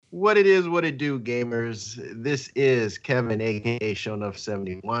What it is, what it do, gamers. This is Kevin, aka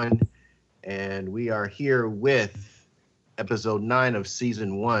Shonuff71, and we are here with episode 9 of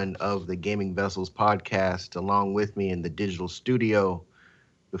season 1 of the Gaming Vessels podcast. Along with me in the digital studio,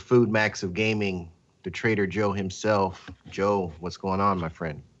 the Food Max of Gaming, the Trader Joe himself. Joe, what's going on, my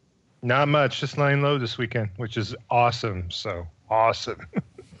friend? Not much, just lying low this weekend, which is awesome. So awesome.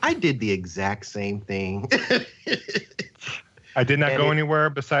 I did the exact same thing. I did not go anywhere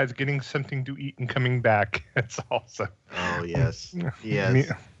besides getting something to eat and coming back. That's awesome. Oh, yes.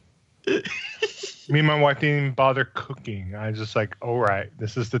 Yes. Me and my wife didn't even bother cooking. I was just like, all right,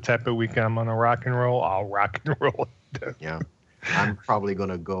 this is the type of weekend I'm going to rock and roll. I'll rock and roll. Yeah. I'm probably going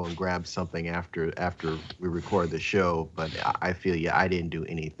to go and grab something after we record the show, but I feel you. I didn't do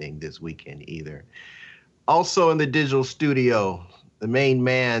anything this weekend either. Also in the digital studio, the main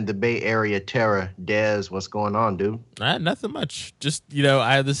man, the Bay Area Terror, Dez. What's going on, dude? Nothing much. Just,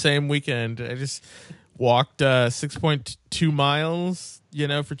 I had the same weekend. I just walked 6.2 miles,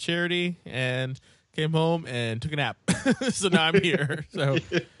 for charity, and came home and took a nap. So now I'm here. So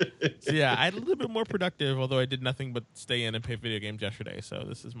yeah, I had a little bit more productive, although I did nothing but stay in and play video games yesterday. So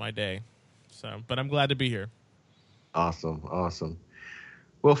this is my day. But I'm glad to be here. Awesome.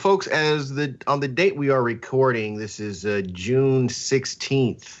 Well, folks, on the date we are recording, this is June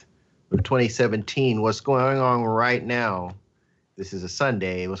 16th of 2017. What's going on right now? This is a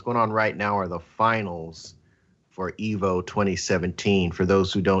Sunday. What's going on right now are the finals for EVO 2017. For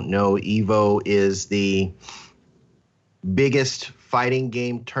those who don't know, EVO is the biggest fighting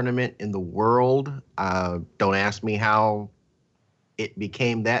game tournament in the world. Don't ask me how it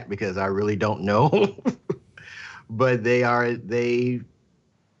became that because I really don't know. But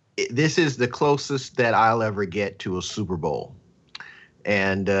this is the closest that I'll ever get to a Super Bowl.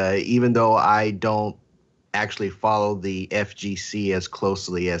 And even though I don't actually follow the FGC as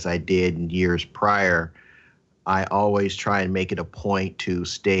closely as I did in years prior, I always try and make it a point to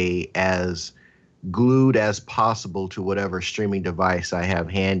stay as glued as possible to whatever streaming device I have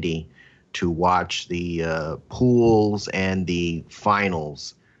handy to watch the pools and the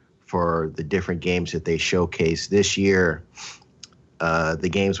finals for the different games that they showcase. This year, the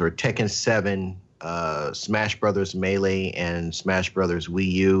games were Tekken 7, Smash Brothers Melee, and Smash Brothers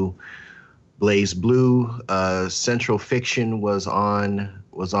Wii U. Blaze Blue, Central Fiction was on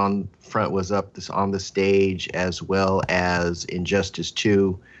the stage, as well as Injustice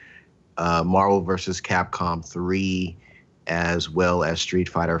 2, Marvel vs. Capcom 3, as well as Street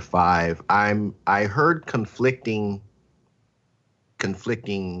Fighter 5. I heard conflicting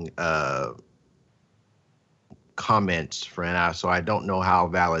comments, friend, so I don't know how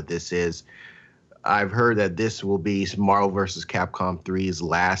valid this is. I've heard that this will be Marvel vs. Capcom 3's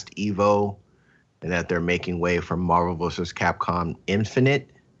last EVO, and that they're making way for Marvel vs. Capcom Infinite.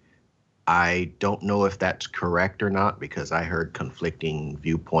 I don't know if that's correct or not because I heard conflicting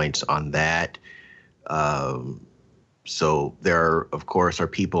viewpoints on that. So there, of course, are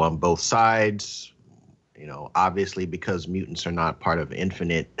people on both sides. Obviously, because mutants are not part of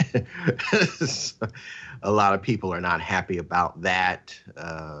Infinite, a lot of people are not happy about that.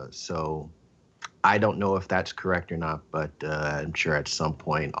 So I don't know if that's correct or not, but I'm sure at some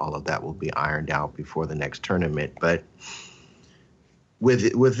point all of that will be ironed out before the next tournament. But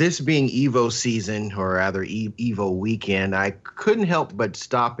with this being EVO season, or rather EVO weekend, I couldn't help but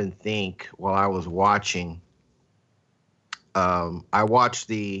stop and think while I was watching. I watched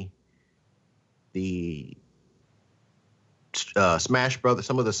the Smash Brothers,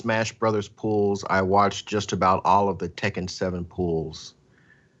 some of the Smash Brothers pools. I watched just about all of the Tekken 7 pools.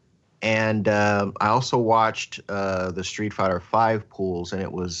 And I also watched the Street Fighter 5 pools, and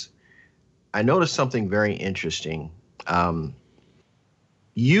I noticed something very interesting.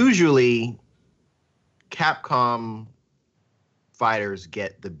 Usually, Capcom fighters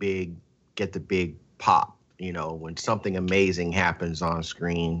get the big pop. When something amazing happens on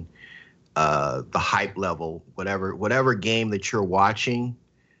screen, the hype level, whatever game that you're watching,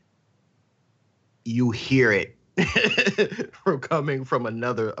 you hear it from coming from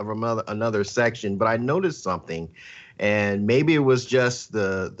another section. But I noticed something, and maybe it was just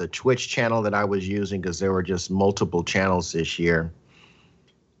the Twitch channel that I was using because there were just multiple channels this year.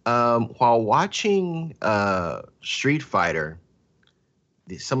 While watching Street Fighter,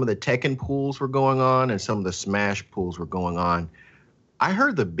 some of the Tekken pools were going on and some of the Smash pools were going on. I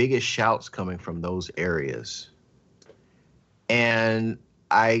heard the biggest shouts coming from those areas, and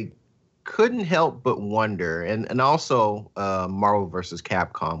I couldn't help but wonder, and also Marvel vs.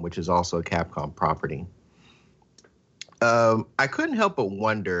 Capcom, which is also a Capcom property. I couldn't help but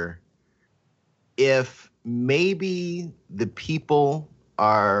wonder if maybe the people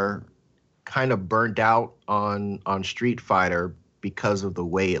are kind of burnt out on Street Fighter because of the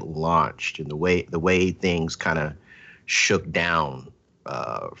way it launched and the way things kind of shook down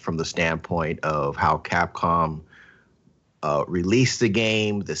from the standpoint of how Capcom released the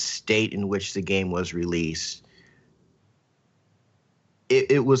game, the state in which the game was released.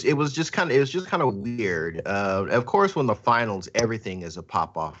 It was just kind of weird. Of course, when the finals, everything is a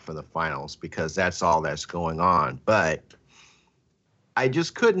pop off for the finals because that's all that's going on. But I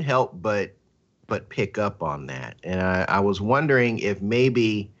just couldn't help but pick up on that, and I was wondering if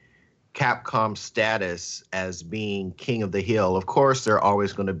maybe Capcom's status as being king of the hill. Of course, they're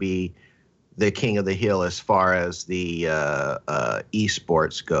always going to be the king of the hill as far as the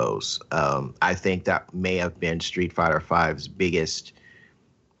esports goes. I think that may have been Street Fighter V's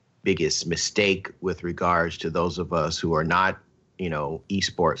biggest mistake with regards to those of us who are not,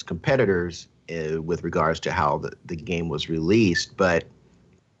 esports competitors with regards to how the game was released. But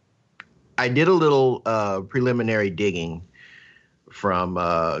I did a little preliminary digging from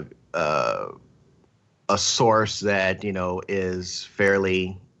a source that, is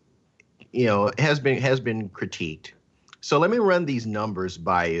fairly, has been critiqued. So let me run these numbers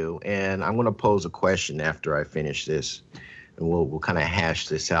by you, and I'm going to pose a question after I finish this. And we'll kind of hash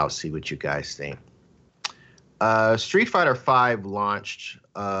this out, see what you guys think. Street Fighter V launched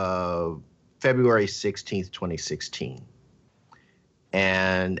February 16th, 2016.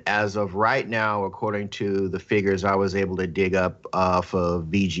 And as of right now, according to the figures I was able to dig up off of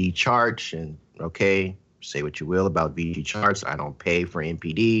VG Charts, and okay, say what you will about VG Charts, I don't pay for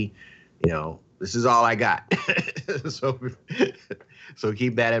NPD. This is all I got. So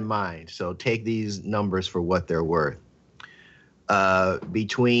keep that in mind. So take these numbers for what they're worth.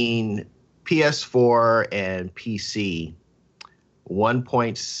 Between PS4 and PC,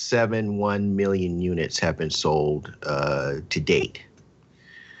 1.71 million units have been sold to date.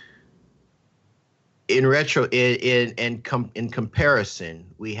 In comparison,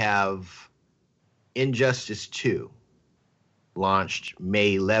 we have Injustice 2, launched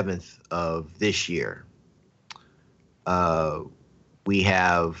May 11th of this year. We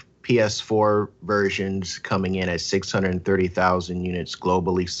have PS4 versions coming in at 630,000 units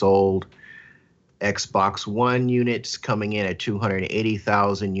globally sold. Xbox One units coming in at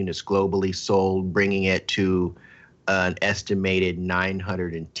 280,000 units globally sold, bringing it to an estimated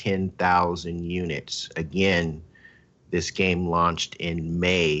 910,000 units. Again, this game launched in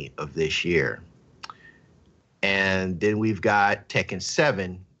May of this year. And then we've got Tekken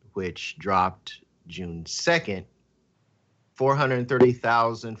 7, which dropped June 2nd.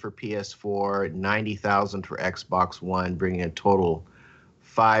 430,000 for PS4, 90,000 for Xbox One, bringing a total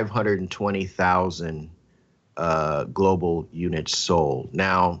 520,000 global units sold.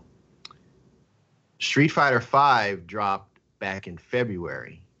 Now, Street Fighter V dropped back in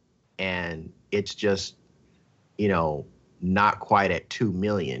February, and it's just, not quite at 2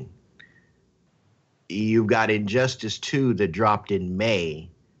 million. You've got Injustice 2 that dropped in May,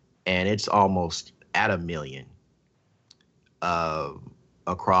 and it's almost at 1 million.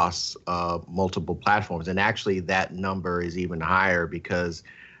 Across multiple platforms. And actually that number is even higher because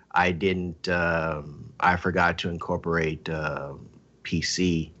I forgot to incorporate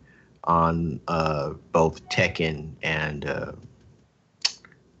PC on both Tekken and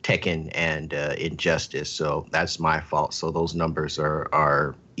Injustice. So that's my fault. So those numbers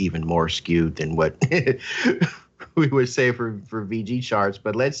are even more skewed than what we would say for VG Charts.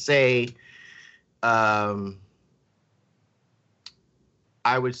 But let's say,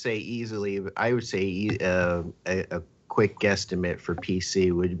 I would say a quick guesstimate for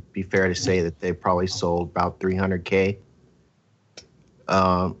PC would be fair to say that they probably sold about 300K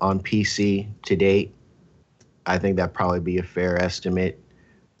on PC to date. I think that'd probably be a fair estimate.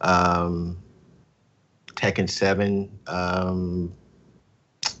 Tekken 7,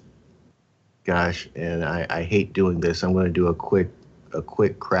 gosh, and I hate doing this. I'm going to do a quick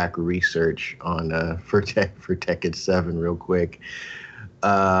crack research on for Tekken 7 real quick.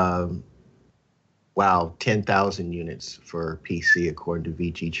 Wow, 10,000 units for PC according to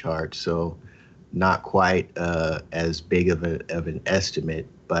VG Chart. So not quite as big of an estimate,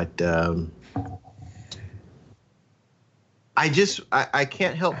 but I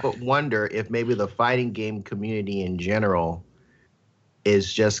can't help but wonder if maybe the fighting game community in general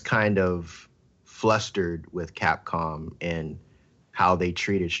is just kind of flustered with Capcom and how they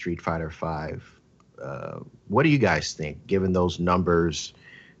treated Street Fighter V. What do you guys think, given those numbers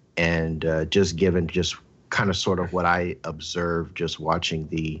and just kind of sort of what I observed just watching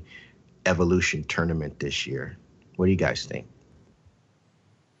the Evolution tournament this year? What do you guys think?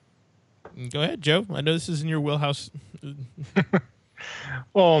 Go ahead, Joe. I know this is in your wheelhouse.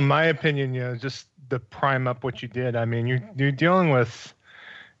 Well, in my opinion, just to prime up what you did. I mean, you're dealing with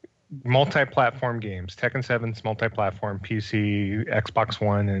multi-platform games. Tekken 7's multi-platform, PC, Xbox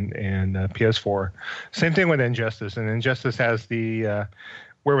One, and PS4. Same thing with Injustice, and Injustice has the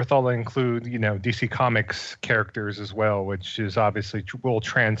wherewithal to include, DC Comics characters as well, which is obviously will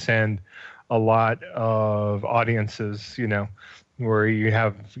transcend a lot of audiences, where you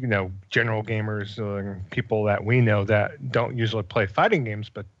have, general gamers, people that we know that don't usually play fighting games,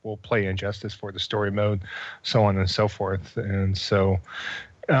 but will play Injustice for the story mode, so on and so forth. And so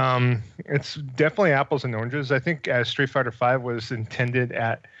it's definitely apples and oranges. I think as Street Fighter V was intended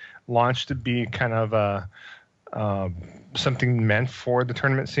at launch to be kind of something meant for the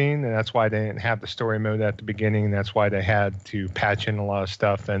tournament scene, and that's why they didn't have the story mode at the beginning. And that's why they had to patch in a lot of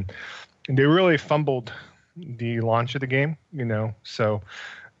stuff, and they really fumbled the launch of the game, so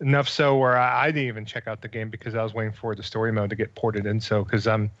enough so where I didn't even check out the game because I was waiting for the story mode to get ported in. So because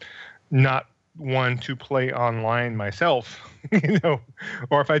I'm not one to play online myself,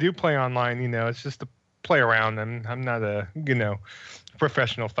 or if I do play online, it's just to play around. I'm not a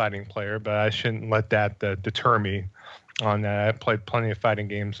professional fighting player, but I shouldn't let that deter me on that. I've played plenty of fighting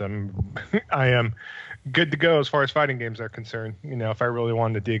games. I am good to go as far as fighting games are concerned, if I really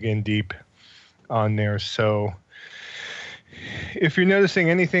wanted to dig in deep on there. So if you're noticing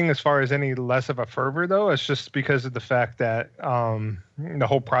anything as far as any less of a fervor, though, it's just because of the fact that the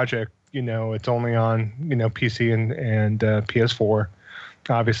whole project, it's only on PC and PS4.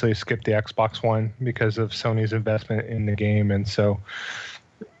 Obviously skip the Xbox One because of Sony's investment in the game. And so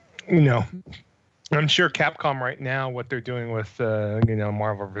I'm sure Capcom right now, what they're doing with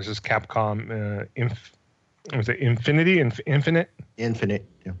Marvel versus Capcom, was it Infinite?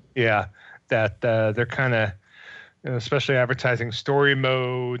 Yeah, that they're kind of, especially advertising story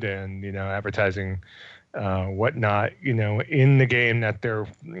mode and advertising whatnot, in the game, that they're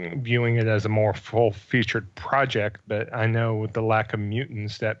viewing it as a more full-featured project. But I know with the lack of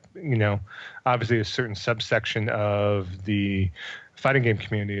mutants that, obviously a certain subsection of the fighting game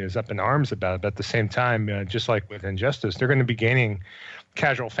community is up in arms about it. But at the same time, just like with Injustice, they're going to be gaining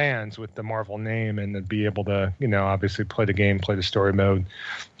casual fans with the Marvel name, and to be able to, obviously play the game, play the story mode,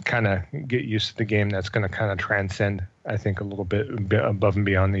 kind of get used to the game. That's going to kind of transcend, I think, a little bit above and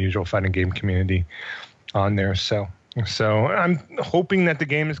beyond the usual fighting game community on there. So I'm hoping that the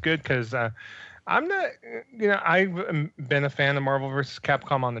game is good, because I'm not, I've been a fan of Marvel vs.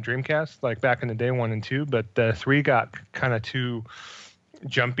 Capcom on the Dreamcast, like back in the day, 1 and 2, but 3 got kind of too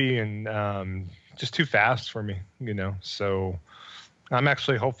jumpy and just too fast for me, so I'm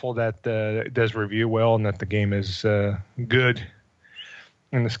actually hopeful that it does review well and that the game is good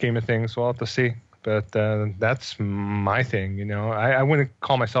in the scheme of things. We'll have to see. But that's my thing, I wouldn't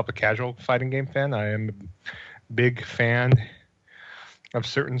call myself a casual fighting game fan. I am a big fan of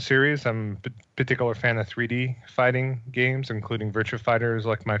certain series. I'm a particular fan of 3D fighting games, including Virtua Fighter is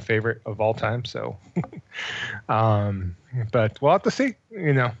like my favorite of all time. So, but we'll have to see,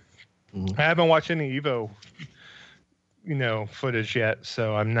 I haven't watched any Evo footage yet,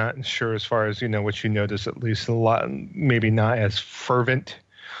 so I'm not sure as far as what you notice, at least a lot, maybe not as fervent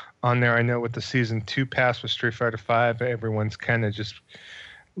on there. I know with the season 2 pass with Street Fighter V, everyone's kind of just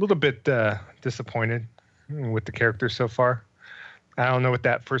a little bit disappointed with the characters so far. I don't know what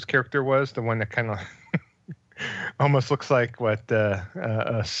that first character was, the one that kind of almost looks like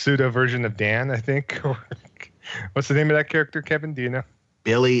a pseudo version of Dan, I think. What's the name of that character, Kevin? Do you know?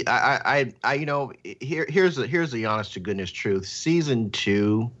 Billy, here's the honest to goodness truth. Season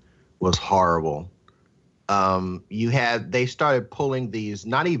 2 was horrible. They started pulling these,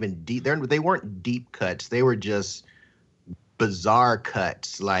 not even deep, they weren't deep cuts. They were just bizarre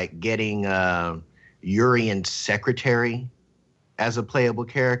cuts, like getting Urian's secretary as a playable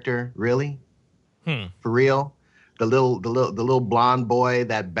character. Really? For real? The little blonde boy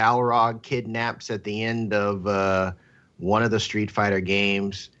that Balrog kidnaps at the end of one of the Street Fighter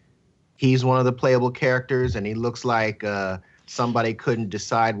games. He's one of the playable characters, and he looks like somebody couldn't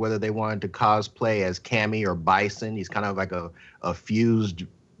decide whether they wanted to cosplay as Cammy or Bison. He's kind of like a fused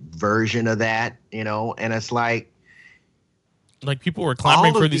version of that, and it's like people were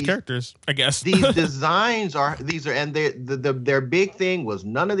clamoring for these characters, I guess. These designs and their big thing was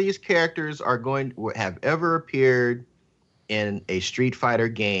none of these characters are going to have ever appeared in a Street Fighter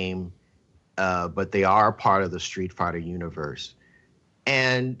game, but they are part of the Street Fighter universe.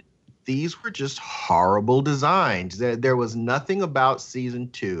 And these were just horrible designs. There was nothing about Season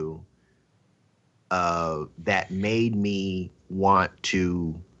 2 that made me want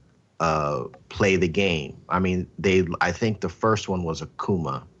to play the game. I mean, I think the first one was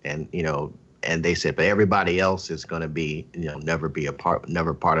Akuma, and and they said, but everybody else is going to be, never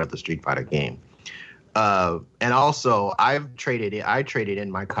part of the Street Fighter game. And also, I traded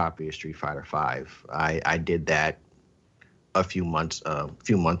in my copy of Street Fighter V. I did that a few months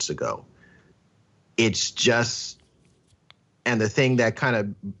ago. It's just, and the thing that kind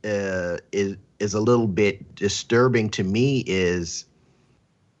of is a little bit disturbing to me is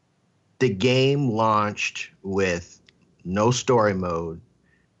the game launched with no story mode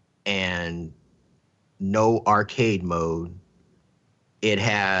and no arcade mode. It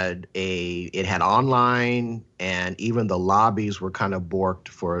had online, and even the lobbies were kind of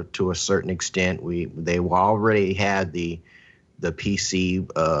borked to a certain extent. They already had the PC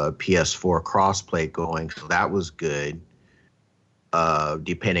PS4 crossplay going, so that was good.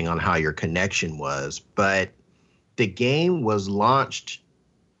 Depending on how your connection was, but the game was launched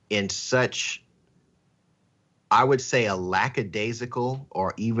in such, I would say, a lackadaisical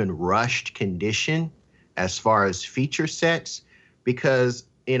or even rushed condition as far as feature sets, because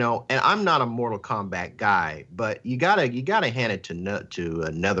and I'm not a Mortal Kombat guy, but you gotta hand it to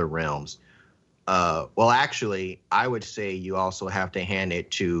NetherRealms. Well, actually, I would say you also have to hand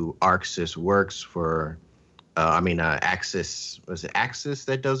it to Arxis Works for. Axis, was it Axis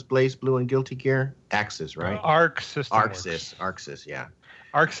that does BlazBlue and Guilty Gear? Axis, right? Arc System Works. Arxis, yeah.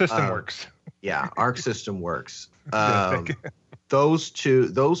 Arc System Works. Yeah, Arc System Works. Those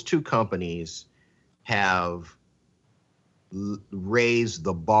two companies have raised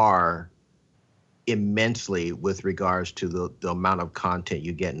the bar immensely with regards to the amount of content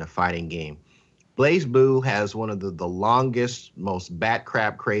you get in a fighting game. BlazBlue has one of the longest, most bat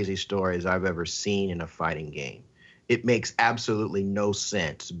crap crazy stories I've ever seen in a fighting game. It makes absolutely no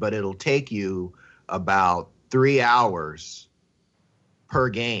sense, but it'll take you about 3 hours per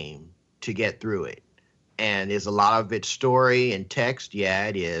game to get through it. And is a lot of it story and text? Yeah,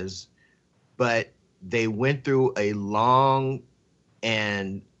 it is. But they went through a long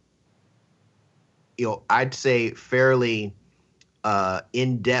and, I'd say fairly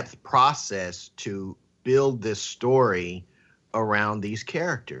in-depth process to build this story around these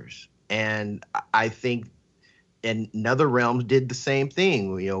characters. And I think, and NetherRealms did the same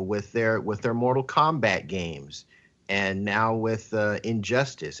thing, with their Mortal Kombat games, and now with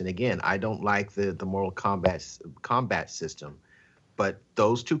Injustice. And again, I don't like the Mortal Kombat system, but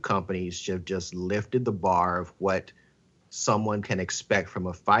those two companies have just lifted the bar of what someone can expect from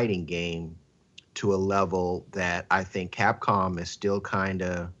a fighting game to a level that I think Capcom is still kind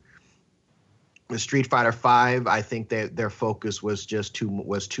of. With Street Fighter V, I think that their focus was just too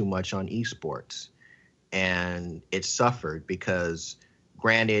much on esports, and it suffered because,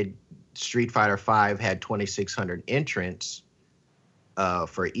 granted, Street Fighter V had 2,600 entrants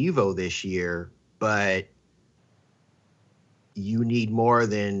for Evo this year, but you need more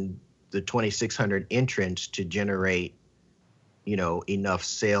than the 2,600 entrants to generate, enough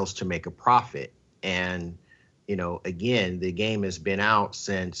sales to make a profit. And, again, the game has been out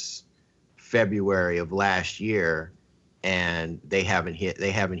since February of last year, and they haven't hit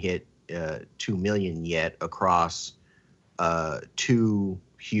 2 million yet across two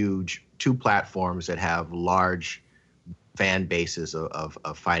platforms that have large fan bases of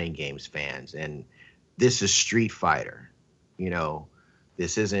fighting games fans. And this is Street Fighter.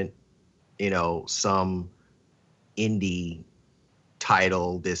 This isn't, some indie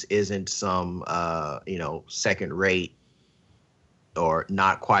title. This isn't some second rate or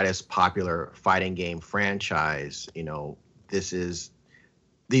not quite as popular fighting game franchise. These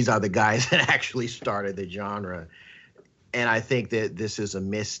are the guys that actually started the genre. And I think that this is a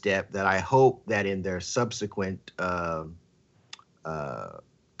misstep that I hope that in their subsequent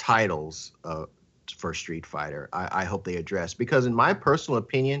titles for Street Fighter, I hope they address, because in my personal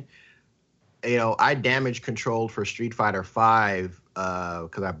opinion, I damage controlled for Street Fighter V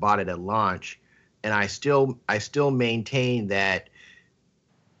because I bought it at launch, and I still maintain that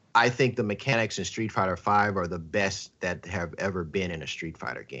I think the mechanics in Street Fighter V are the best that have ever been in a Street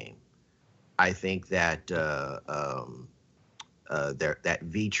Fighter game. I think that that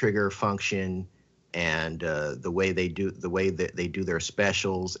V trigger function and the way that they do their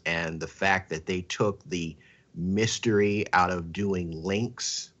specials, and the fact that they took the mystery out of doing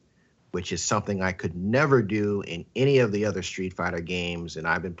links, which is something I could never do in any of the other Street Fighter games, and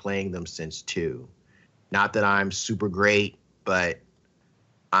I've been playing them since 2. Not that I'm super great, but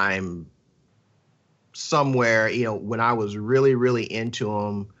I'm somewhere, when I was really, really into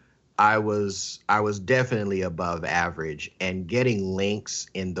them, I was definitely above average, and getting links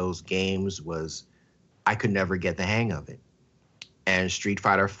in those games I could never get the hang of it. And Street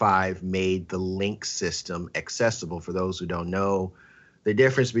Fighter V made the link system accessible. For those who don't know, the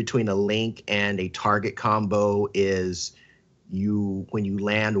difference between a link and a target combo is when you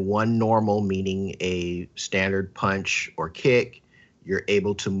land one normal, meaning a standard punch or kick, you're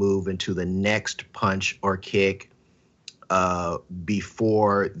able to move into the next punch or kick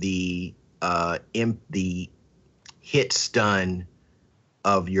before the hit stun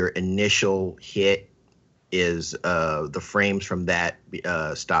of your initial hit is the frames from that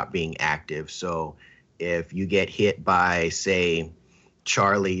stop being active. So if you get hit by, say,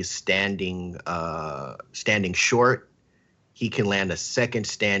 Charlie's standing short, he can land a second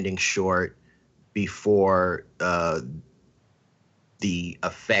standing short before the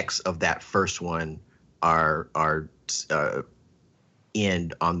effects of that first one are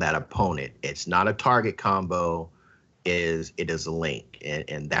end on that opponent. It's not a target combo, it is a link,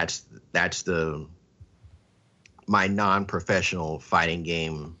 and that's my non-professional fighting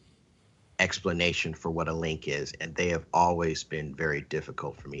game explanation for what a link is, and they have always been very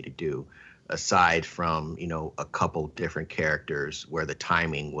difficult for me to do, aside from a couple different characters where the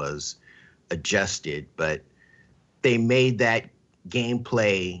timing was adjusted, but they made that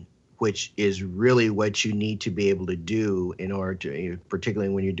gameplay, which is really what you need to be able to do in order to,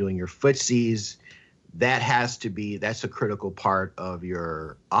 particularly when you're doing your footsies, that's a critical part of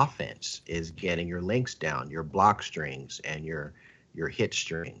your offense, is getting your links down, your block strings and your hit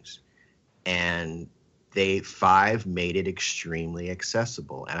strings. And Five made it extremely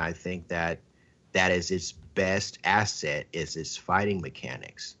accessible. And I think that is its best asset, is its fighting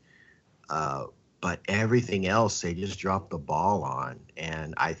mechanics. But everything else, they just dropped the ball on.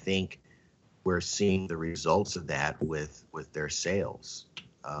 And I think we're seeing the results of that with their sales.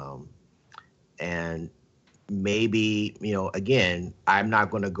 And maybe, again, I'm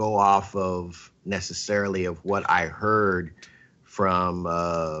not going to go off of necessarily of what I heard from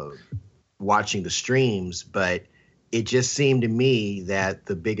watching the streams, but it just seemed to me that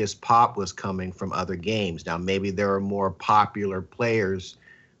the biggest pop was coming from other games. Now, maybe there are more popular players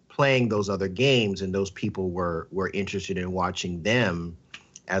playing those other games, and those people were interested in watching them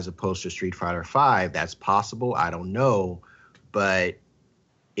as opposed to Street Fighter V. That's possible. I don't know. But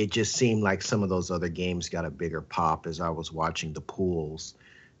it just seemed like some of those other games got a bigger pop as I was watching the pools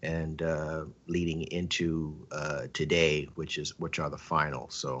and leading into today, which are the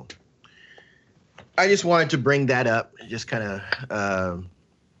finals. So I just wanted to bring that up, just kind of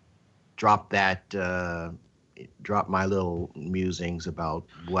drop my little musings about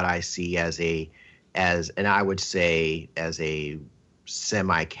what I see as I would say as a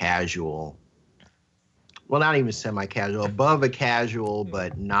semi-casual, well, not even semi-casual, above a casual,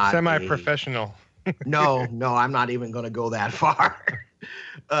 but not semi-professional. No, I'm not even going to go that far.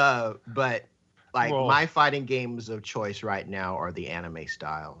 But my fighting games of choice right now are the anime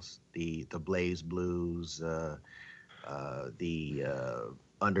styles, the Blaze Blues, the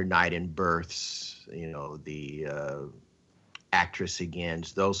Under Night in Births, the Actress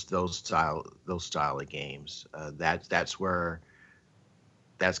Against, those style of games.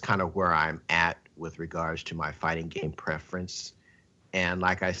 That's kind of where I'm at with regards to my fighting game preference. And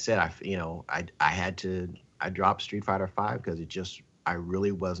like I said, I dropped Street Fighter V because I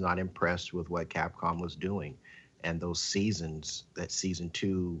really was not impressed with what Capcom was doing. And those seasons, that season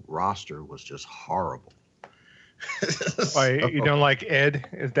 2 roster was just horrible. You don't like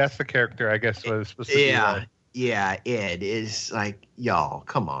Ed? That's the character, I guess, was supposed to be. Yeah, Ed is like, y'all,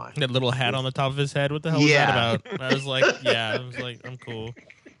 come on. That little hat on the top of his head. What the hell was that about? I was like, I'm cool.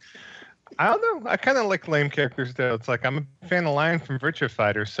 I don't know. I kind of like lame characters, though. It's like, I'm a fan of Lion from Virtua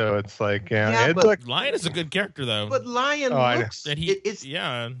Fighter, so it's like, but Lion is a good character, though. But Lion looks... I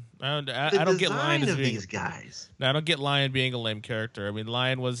don't get Lion as these guys. No, I don't get Lion being a lame character. I mean,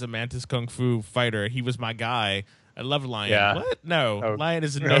 Lion was a Mantis Kung Fu fighter. He was my guy. I love Lion. Yeah. What? No. Oh, Lion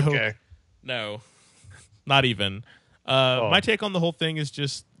is okay. No. Not even. My take on the whole thing is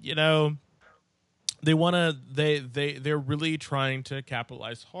just, they're really trying to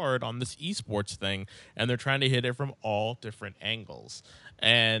capitalize hard on this esports thing, and they're trying to hit it from all different angles.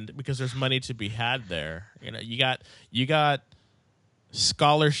 And because there's money to be had there, you got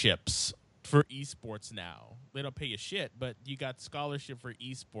scholarships for esports now. They don't pay you shit, but you got scholarship for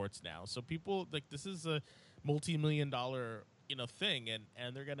esports now. So people this is a multi-million-dollar thing, and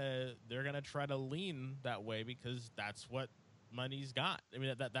they're gonna try to lean that way because that's what money's got. I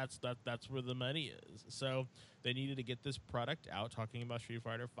mean, that's where the money is. So they needed to get this product out, talking about Street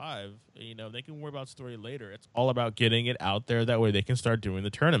Fighter V. They can worry about story later. It's all about getting it out there. That way they can start doing the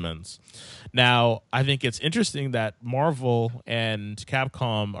tournaments. Now, I think it's interesting that Marvel and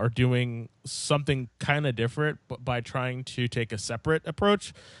Capcom are doing something kind of different, but by trying to take a separate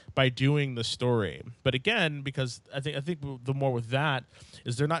approach by doing the story. But again, because I think the more with that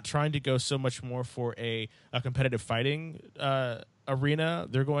is they're not trying to go so much more for a competitive fighting arena.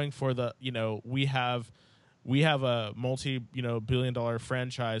 They're going for the, we have a multi-billion-dollar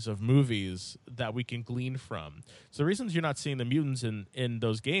franchise of movies that we can glean from. So the reasons you're not seeing the mutants in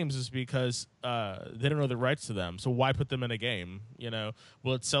those games is because they don't know the rights to them. So why put them in a game?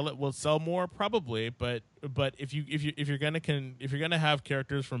 Will it sell? Will it sell more? Probably. But if you're gonna have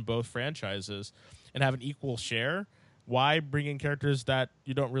characters from both franchises and have an equal share, why bring in characters that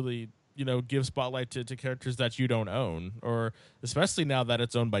you don't really give spotlight to characters that you don't own, or especially now that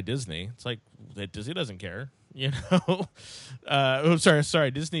it's owned by Disney. It's like Disney doesn't care,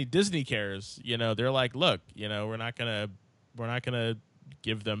 sorry, Disney cares. They're like, look, we're not gonna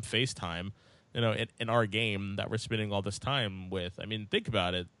give them FaceTime, in our game that we're spending all this time with. I mean, think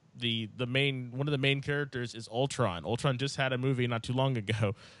about it. One of the main characters is Ultron. Ultron just had a movie not too long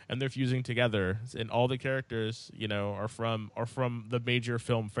ago, and they're fusing together, and all the characters, are from the major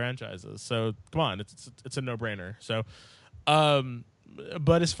film franchises. So come on, it's a no-brainer. So,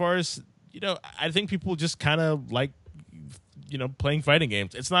 but as far as I think people just kind of like playing fighting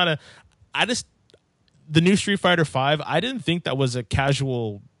games. It's not the new Street Fighter V. I didn't think that was a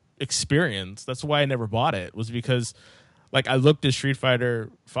casual experience. That's why I never bought it. Was because like I looked at Street Fighter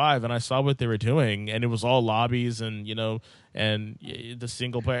V and I saw what they were doing, and it was all lobbies and and the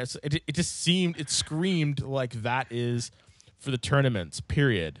single player. It screamed like that is for the tournaments.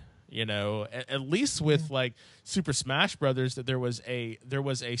 Period. At least with like Super Smash Brothers, that there was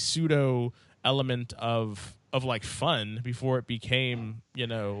a pseudo element of like fun before it became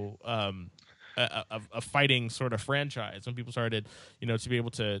a fighting sort of franchise, when people started to be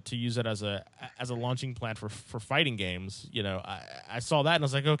able to use it as a launching plant for fighting games. I saw that and I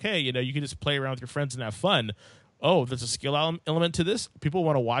was like, okay, you can just play around with your friends and have fun. Oh, there's a skill element to this. People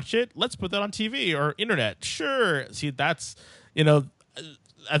want to watch it. Let's put that on TV or internet. Sure. See, that's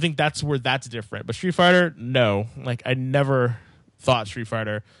I think that's where that's different. But Street Fighter, no. Like I never thought Street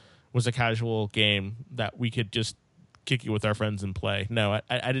Fighter was a casual game that we could just kick it with our friends and play. No,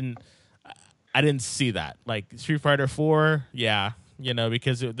 I didn't see that. Like Street Fighter 4, yeah,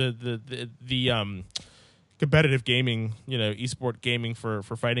 because the competitive gaming, esport gaming for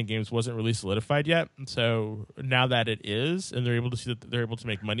fighting games wasn't really solidified yet. So now that it is, and they're able to see that they're able to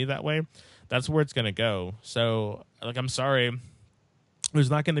make money that way, that's where it's going to go. So like, I'm sorry, there's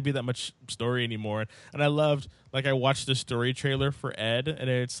not going to be that much story anymore. And I watched the story trailer for Ed, and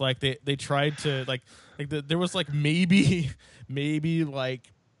it's like they tried to there was like maybe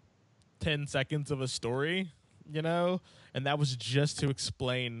like 10 seconds of a story, and that was just to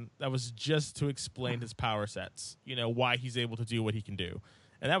explain his power sets, why he's able to do what he can do,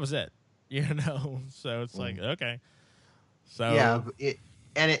 and that was it. So it's like, okay, so yeah,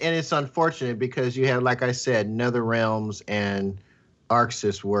 and it's unfortunate because you have, like I said, NetherRealms and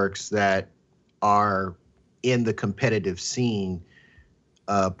ArcSys Works that are in the competitive scene,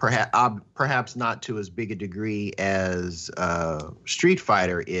 perhaps not to as big a degree as Street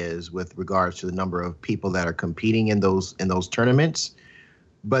Fighter is with regards to the number of people that are competing in those tournaments,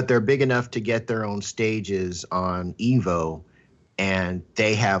 but they're big enough to get their own stages on Evo, and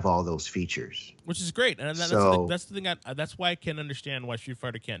they have all those features, which is great. And that's the thing. That's why I can understand why Street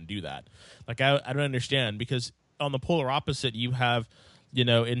Fighter can't do that. Like I don't understand, because on the polar opposite, you have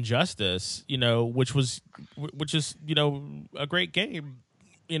Injustice, which is a great game.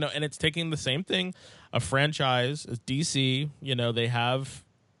 And it's taking the same thing, a franchise, DC.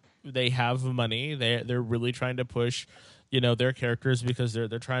 They have money. They're really trying to push, their characters, because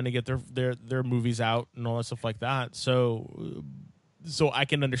they're trying to get their movies out and all that stuff like that. So I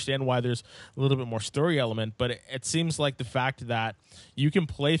can understand why there's a little bit more story element, but it seems like the fact that you can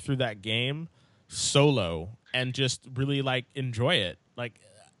play through that game solo and just really like enjoy it. Like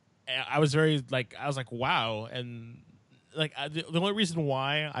I was like, wow. And like the only reason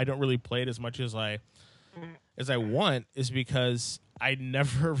why I don't really play it as much as I want is because I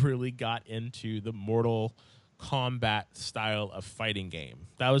never really got into the Mortal Kombat style of fighting game.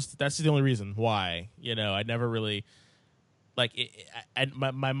 That's the only reason why. I never really like it.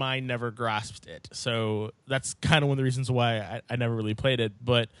 My mind never grasped it. So that's kind of one of the reasons why I never really played it.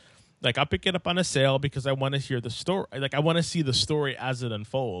 But like, I'll pick it up on a sale because I want to hear the story. Like, I want to see the story as it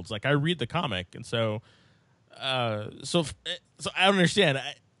unfolds. Like, I read the comic, and so I don't understand.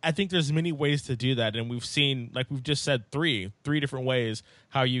 I think there's many ways to do that, and we've seen, like we've just said, three different ways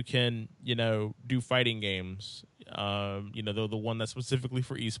how you can, do fighting games, The one that's specifically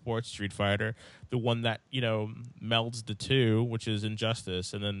for esports, Street Fighter, the one that melds the two, which is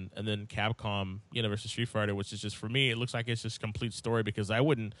Injustice, and then Capcom, versus Street Fighter, which is just, for me, it looks like it's just complete story, because I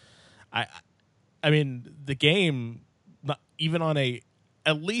mean, the game, not even on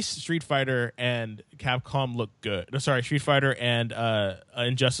at least Street Fighter and Capcom look good. No, sorry, Street Fighter and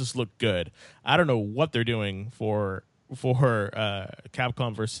Injustice look good. I don't know what they're doing for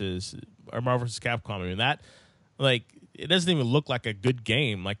Capcom versus, or Marvel versus Capcom. I mean, that, like, it doesn't even look like a good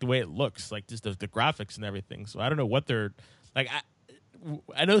game, like the way it looks, like just the graphics and everything. So I don't know what they're like.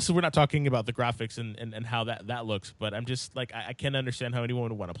 I know, so we're not talking about the graphics and how that looks, but I'm just like, I can't understand how anyone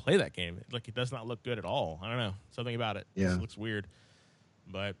would want to play that game. Like, it does not look good at all. I don't know, something about it. Yeah, just looks weird.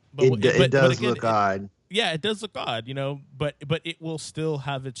 But it does again, look odd. Yeah, it does look odd, but it will still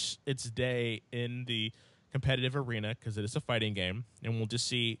have its day in the competitive arena, because it is a fighting game, and we'll just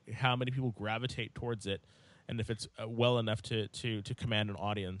see how many people gravitate towards it, and if it's well enough to command an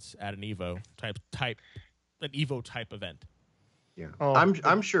audience at an Evo type event. Yeah,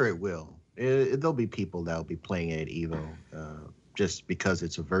 I'm sure it will. There'll be people that'll be playing it at Evo, just because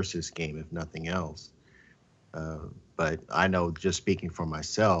it's a versus game, if nothing else. But I know, just speaking for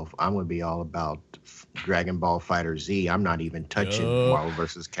myself, I'm going to be all about Dragon Ball Fighter Z. I'm not even touching Marvel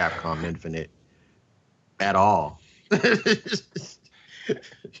vs. Capcom Infinite at all. Because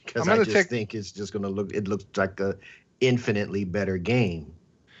I just think it's just going to look, it looks like a infinitely better game,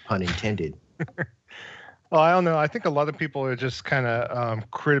 pun intended. Well, I don't know. I think a lot of people are just kind of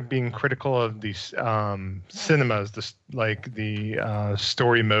being critical of these cinemas, the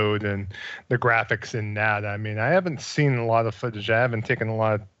story mode and the graphics in that. I mean, I haven't seen a lot of footage. I haven't taken a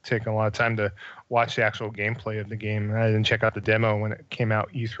lot of time to watch the actual gameplay of the game. I didn't check out the demo when it came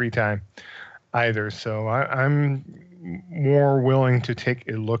out E3 time either. So I'm more willing to take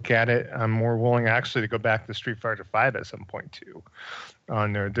a look at it. I'm more willing actually to go back to Street Fighter V at some point too.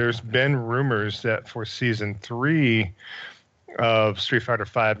 On there, there's been rumors that for season 3 of Street Fighter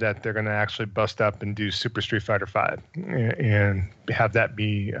V that they're going to actually bust up and do Super Street Fighter V and have that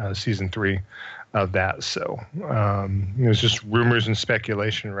be season 3 of that. So there's just rumors and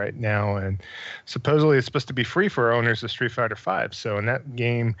speculation right now, and supposedly it's supposed to be free for owners of Street Fighter V. So, and that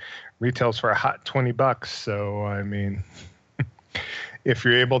game retails for a hot $20. So I mean, if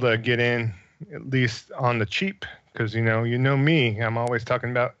you're able to get in at least on the cheap, because you know me, I'm always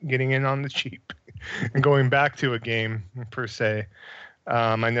talking about getting in on the cheap and going back to a game per se.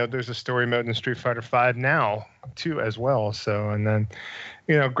 I know there's a story mode in Street Fighter V now too as well. So, and then,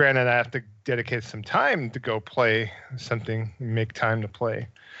 granted, I have to dedicate some time to go play something, make time to play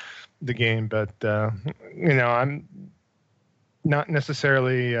the game, but I'm not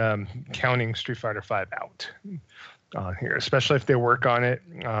necessarily counting Street Fighter V out on here, especially if they work on it,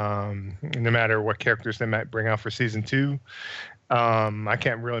 no matter what characters they might bring out for season 2. I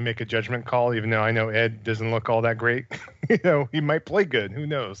can't really make a judgment call, even though I know Ed doesn't look all that great. He might play good. Who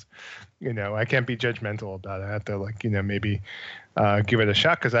knows? I can't be judgmental about it. I have to maybe give it a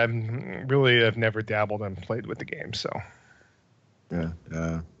shot, because I've never dabbled and played with the game. So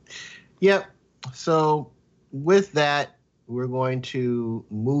yeah. So with that, we're going to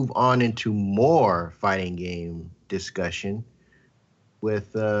move on into more fighting game discussion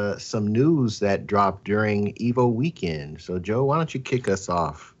with some news that dropped during Evo weekend. So, Joe, why don't you kick us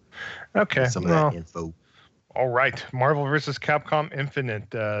off? Okay. With some of that info. All right. Marvel vs. Capcom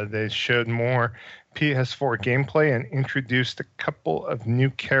Infinite. They showed more PS4 gameplay and introduced a couple of new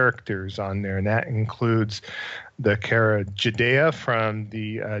characters on there. And that includes the Kara Judea from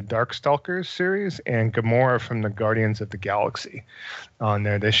the Darkstalkers series and Gamora from the Guardians of the Galaxy on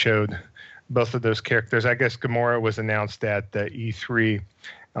there. They showed both of those characters. I guess Gamora was announced at the E3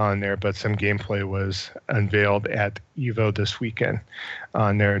 on there, but some gameplay was unveiled at Evo this weekend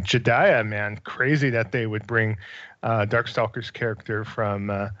on there. Jediah, man, crazy that they would bring Darkstalker's character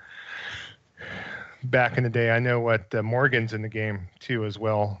from back in the day. I know what Morgan's in the game too as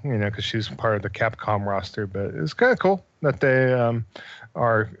well, because she's part of the Capcom roster, but it's kind of cool that they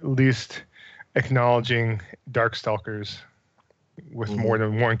are at least acknowledging Darkstalkers with more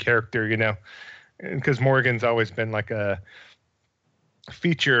than one character, because Morgan's always been like a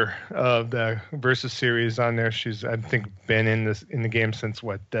feature of the Versus series on there. She's, I think, been in the game since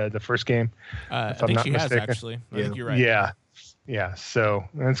the first game. I think she has, actually. I think you're right. Yeah. So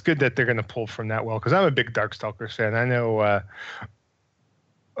it's good that they're going to pull from that well, because I'm a big Darkstalkers fan. I know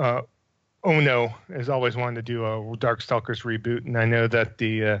Ono has always wanted to do a Darkstalkers reboot, and I know that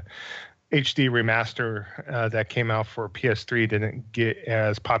the HD remaster that came out for PS3 didn't get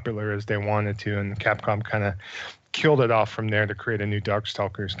as popular as they wanted to, and Capcom kind of killed it off from there to create a new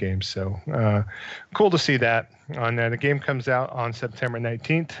Darkstalkers game. So cool to see that on there. The game comes out on September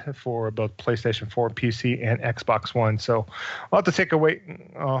 19th for both PlayStation 4, PC, and Xbox One. So I'll have to take a wait,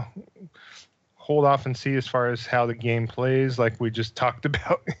 hold off and see as far as how the game plays, like we just talked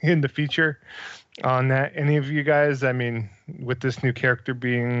about in the feature on that. Any of you guys, I mean, with this new character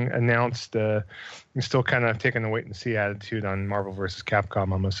being announced, you're still kind of taking a wait and see attitude on Marvel vs.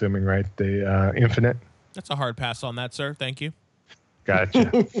 Capcom, I'm assuming, right? The Infinite. That's a hard pass on that, sir. Thank you.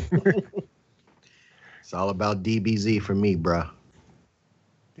 Gotcha. It's all about DBZ for me, bro.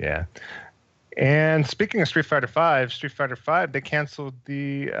 Yeah. And speaking of Street Fighter V, they canceled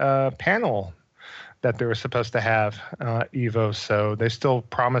the panel that they were supposed to have Evo. So they still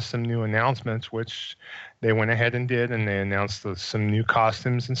promised some new announcements, which they went ahead and did, and they announced some new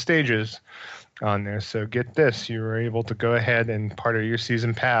costumes and stages on there. So get this, you were able to go ahead and part of your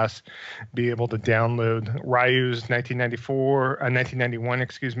season pass be able to download Ryu's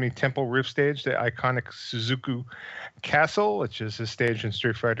 1991 Temple Roof stage, the iconic Suzuku Castle, which is a stage in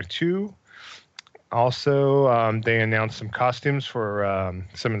Street Fighter 2. Also, they announced some costumes for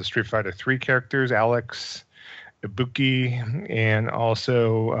some of the Street Fighter 3 characters, Alex, Ibuki, and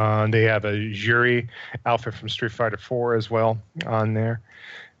also they have a Yuri outfit from Street Fighter 4 as well on there.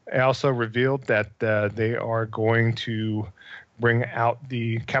 They also revealed that they are going to bring out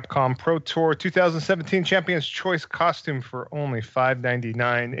the Capcom Pro Tour 2017 Champions Choice costume for only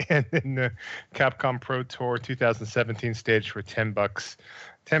 $5.99, and then the Capcom Pro Tour 2017 stage for $10.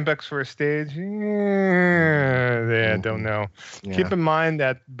 $10 for a stage? Yeah, don't know. Yeah. Keep in mind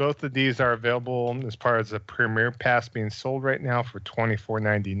that both of these are available as part of the Premier Pass being sold right now for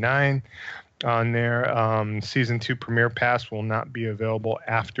 $24.99 on there. Season 2 Premier Pass will not be available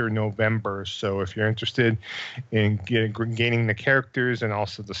after November. So if you're interested in gaining the characters and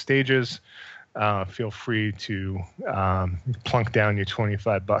also the stages, feel free to plunk down your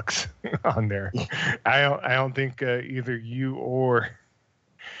 $25 on there. I don't think either you or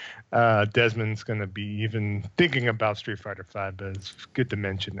Desmond's going to be even thinking about Street Fighter V, but it's good to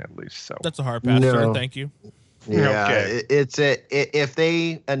mention at least. So that's a hard pass, sir. Thank you. Yeah, okay. If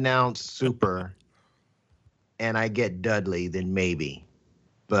they announce Super and I get Dudley, then maybe,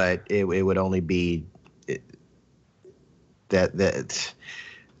 but it would only be that.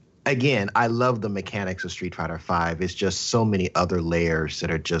 Again, I love the mechanics of Street Fighter V. It's just so many other layers that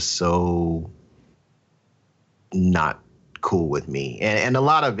are just so not cool with me, and a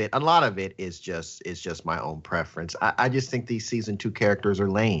lot of it is just my own preference. I just think these season 2 characters are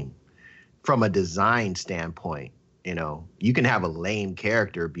lame. From a design standpoint, you can have a lame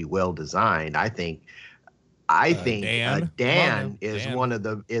character be well designed. I think Dan is one of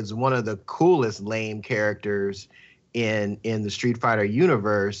the coolest lame characters in the Street Fighter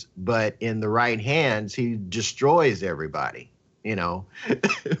universe, but in the right hands he destroys everybody,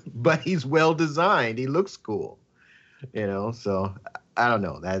 but he's well designed. He looks cool, so I don't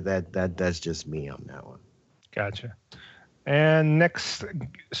know. That's just me on that one. Gotcha. And next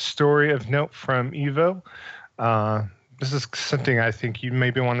story of note from Evo. This is something I think you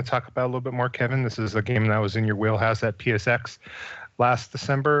maybe want to talk about a little bit more, Kevin. This is a game that was in your wheelhouse at PSX last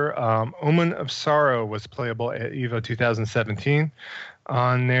December. Omen of Sorrow was playable at Evo 2017.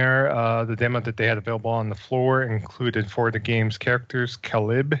 On there, the demo that they had available on the floor included for the game's characters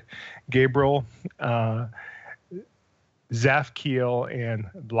Kalib, Gabriel, Zafkiel, and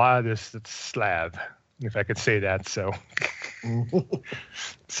Vladislav, if I could say that. So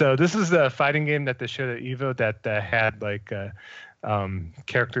this is the fighting game that they showed at Evo that had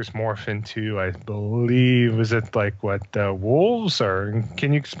characters morph into, I believe, was it wolves? Or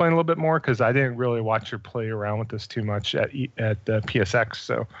can you explain a little bit more? Because I didn't really watch or play around with this too much at PSX.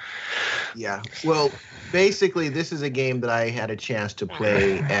 So yeah, well, basically this is a game that I had a chance to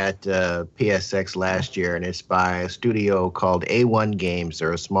play at PSX last year, and it's by a studio called A1 Games.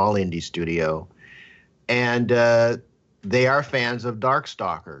 They're a small indie studio. And they are fans of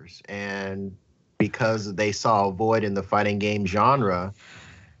Darkstalkers, and because they saw a void in the fighting game genre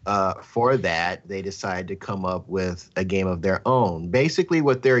for that, they decided to come up with a game of their own. Basically,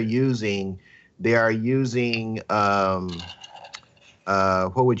 what they are using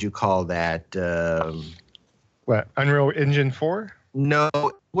what would you call that? What, Unreal Engine 4? No,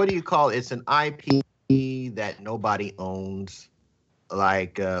 what do you call it? It's an IP that nobody owns.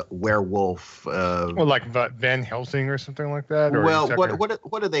 Like Werewolf, like Van Helsing or something like that. Or well,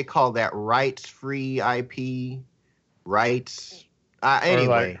 what do they call that? Rights-free IP, rights.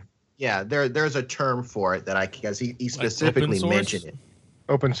 Anyway, yeah, there's a term for it that because he specifically mentioned it.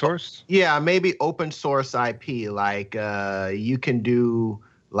 Open source? Yeah, maybe open source IP. Like you can do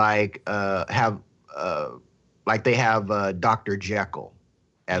like they have Dr. Jekyll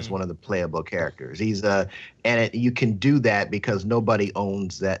as one of the playable characters. You can do that because nobody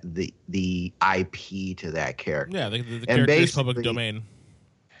owns the IP to that character. Yeah, the character is public domain.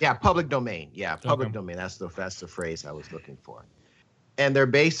 Yeah, public domain. Yeah, public domain. That's the phrase I was looking for. And they're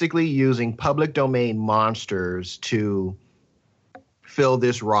basically using public domain monsters to fill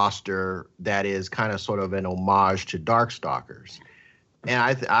this roster that is kind of sort of an homage to Darkstalkers. And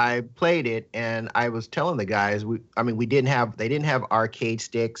I played it, and I was telling the guys, they didn't have arcade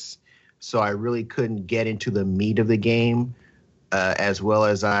sticks, so I really couldn't get into the meat of the game as well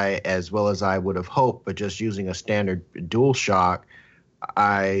as I would have hoped. But just using a standard DualShock,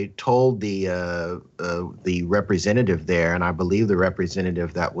 I told the representative there, and I believe the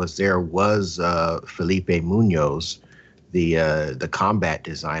representative that was there was Felipe Munoz, the combat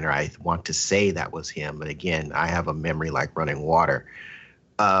designer. I want to say that was him, but again, I have a memory like running water.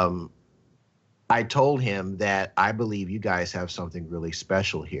 I told him that I believe you guys have something really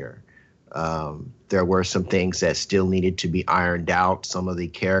special here. There were some things that still needed to be ironed out. Some of the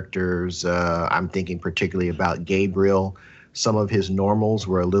characters, I'm thinking particularly about Gabriel. Some of his normals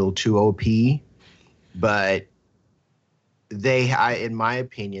were a little too OP, but in my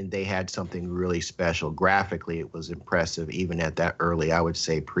opinion, they had something really special. Graphically, it was impressive, even at that early, I would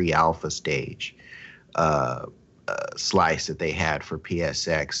say, pre-alpha stage slice that they had for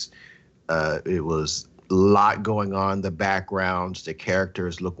PSX. It was a lot going on. The backgrounds, the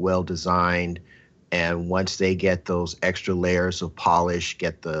characters look well designed, and once they get those extra layers of polish,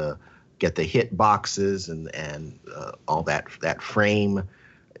 get the hit boxes and all that frame,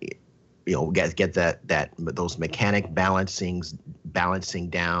 get those mechanic balancing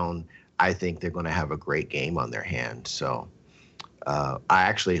down. I think they're going to have a great game on their hands. So I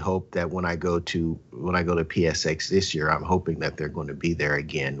actually hope that when I go to PSX this year, I'm hoping that they're going to be there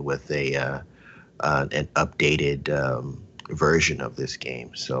again with an updated version of this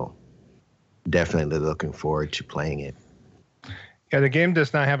game. So definitely looking forward to playing it. Yeah, the game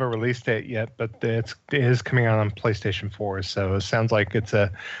does not have a release date yet, but it is coming out on PlayStation 4. So it sounds like it's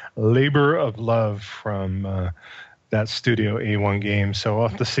a labor of love from that studio, A1 Games. So we'll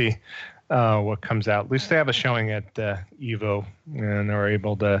have to see what comes out. At least they have a showing at Evo, and are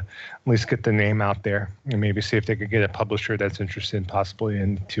able to at least get the name out there and maybe see if they could get a publisher that's interested possibly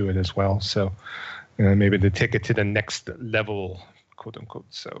into it as well. So maybe to take it to the next level, quote unquote.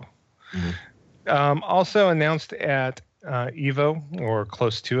 So also announced at Evo, or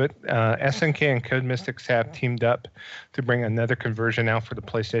close to it, SNK and Code Mystics have teamed up to bring another conversion out for the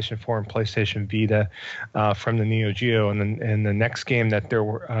PlayStation 4 and PlayStation Vita from the Neo Geo. And the next game that they're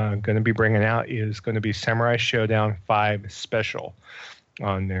going to be bringing out is going to be Samurai Showdown 5 Special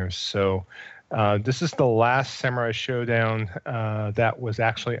on there. So this is the last Samurai Showdown that was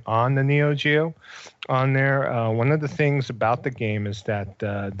actually on the Neo Geo on there. One of the things about the game is that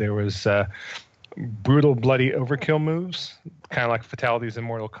there was brutal, bloody overkill moves, kind of like fatalities in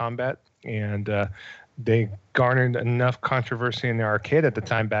Mortal Kombat, and they garnered enough controversy in the arcade at the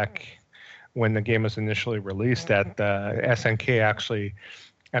time back when the game was initially released that SNK actually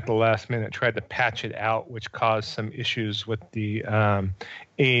at the last minute tried to patch it out, which caused some issues with the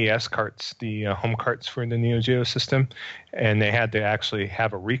AES carts, the home carts for the Neo Geo system, and they had to actually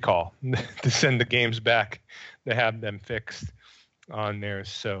have a recall to send the games back to have them fixed on there.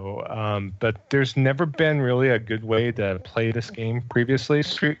 So but there's never been really a good way to play this game previously.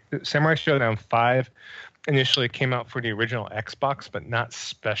 Samurai Showdown 5 initially came out for the original Xbox, but not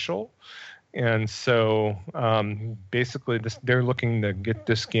special. And so basically they're looking to get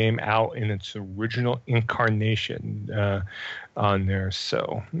this game out in its original incarnation on there.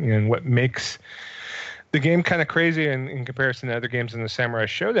 So, and what makes the game kind of crazy in comparison to other games in the Samurai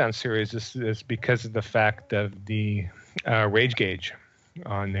Showdown series is because of the fact of the rage gauge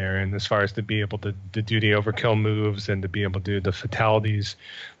on there, and as far as to be able to do the overkill moves and to be able to do the fatalities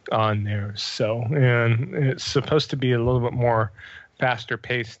on there. So, and it's supposed to be a little bit more faster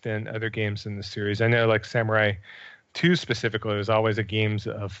paced than other games in the series. I know like Samurai 2 specifically was always a games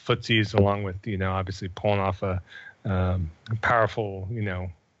of footsies, along with, obviously pulling off a powerful,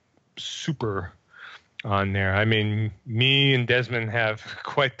 super on there. I mean, me and Desmond have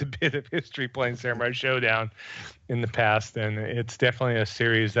quite the bit of history playing Samurai Showdown in the past, and it's definitely a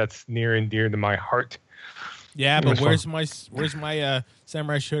series that's near and dear to my heart. Yeah, but where's my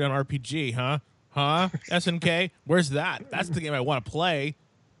Samurai Showdown RPG, huh? SNK? Where's that? That's the game I want to play.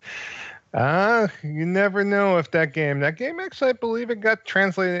 You never know if that game actually, I believe it got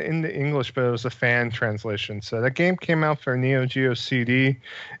translated into English, but it was a fan translation. So that game came out for Neo Geo CD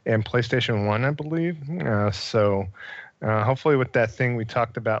and PlayStation 1, I believe. Hopefully with that thing we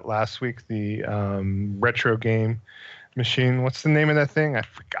talked about last week, the retro game machine. What's the name of that thing? I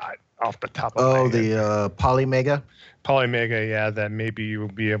forgot off the top of my head. The Polymega? Polymega, yeah, that maybe you will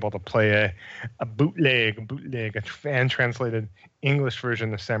be able to play a bootleg, a fan-translated English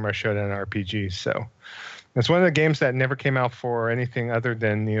version of Samurai Shodown RPG. So it's one of the games that never came out for anything other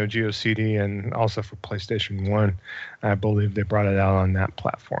than Neo Geo CD and also for PlayStation 1. I believe they brought it out on that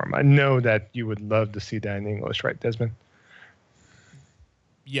platform. I know that you would love to see that in English, right, Desmond?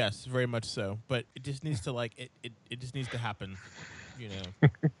 Yes, very much so. But it just needs to it just needs to happen. You know.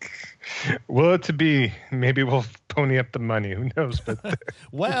 Will it to be? Maybe we'll pony up the money. Who knows? But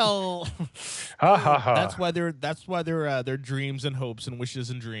well, ha ha ha. That's why they're dreams and hopes and wishes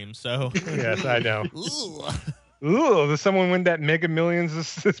and dreams. So yes, I know. Ooh, did someone win that Mega Millions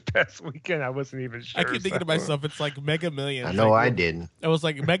this past weekend? I wasn't even sure. I keep thinking to myself, it's like Mega Millions. I know I didn't. I was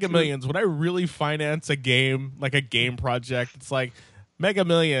like, Mega Millions. Would I really finance a game, like a game project? It's like Mega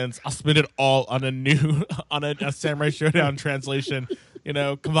Millions. I'll spend it all on a Samurai Shodown translation. You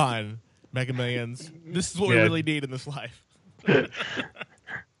know, come on, Mega Millions. This is what we really need in this life.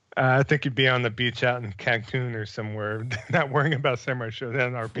 I think you'd be on the beach out in Cancun or somewhere, not worrying about Samurai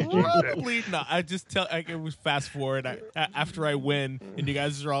Shodown RPG. Probably not. I would fast forward after I win, and you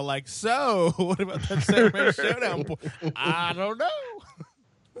guys are all like, "So, what about that Samurai Shodown?" I don't know.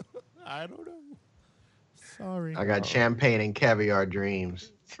 I don't know. Sorry. I got champagne and caviar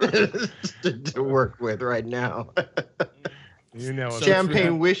dreams to work with right now. You know,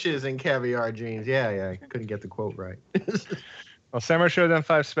 champagne wishes and caviar dreams. Yeah. I couldn't get the quote right. Well, Samurai Shodown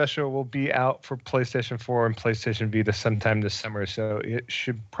 5 Special will be out for PlayStation 4 and PlayStation Vita sometime this summer, so it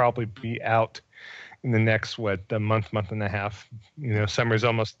should probably be out in the next, a month and a half. You know, summer's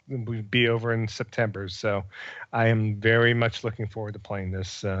almost be over in September, so I am very much looking forward to playing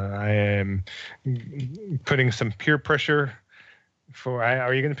this. I am putting some peer pressure for.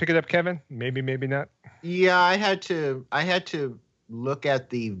 Are you going to pick it up, Kevin? Maybe not. Yeah, I had to look at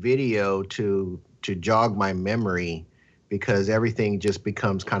the video to jog my memory, because everything just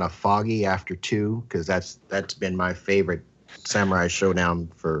becomes kind of foggy after 2, because that's been my favorite Samurai Shodown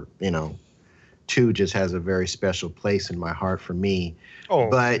for, 2 just has a very special place in my heart for me. Oh.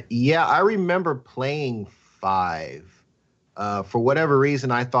 But yeah, I remember playing 5. For whatever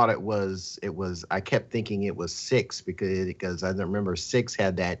reason, I thought it was. I kept thinking it was 6 because I remember 6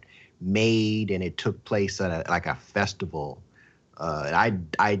 had that maid and it took place at a festival.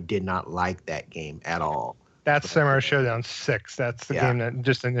 I did not like that game at all. That's Samurai Shodown 6. That's the game that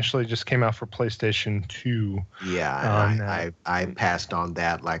just initially came out for PlayStation 2. Yeah, I passed on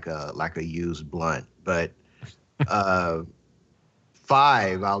that like a used blunt. But 5,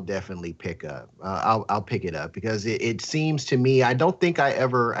 I'll definitely pick up. I'll pick it up because it seems to me. I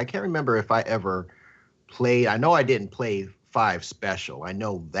can't remember if I ever played. I know I didn't play 5 Special. I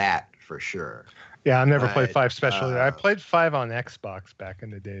know that for sure. Yeah, I never played 5 Special. I played 5 on Xbox back in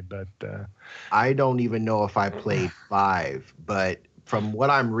the day, but I don't even know if I played 5. But from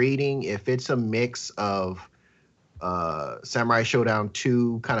what I'm reading, if it's a mix of Samurai Shodown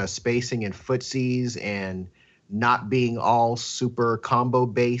 2 kind of spacing and footsies and not being all super combo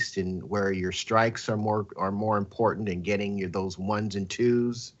based, and where your strikes are more important and getting those 1s and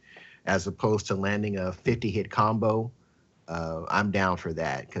 2s as opposed to landing a 50-hit combo, I'm down for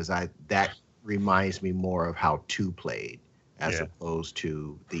that, because that reminds me more of how 2 played as opposed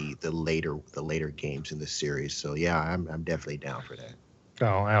to the later games in the series. So yeah, I'm definitely down for that.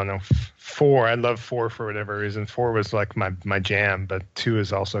 Oh, I don't know. 4, I love 4 for whatever reason. 4 was like my jam, but 2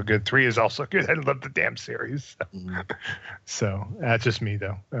 is also good. 3 is also good. I love the damn series. So that's just me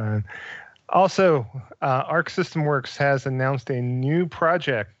though. Also, Arc System Works has announced a new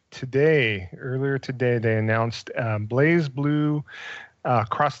project today. Earlier today, they announced BlazBlue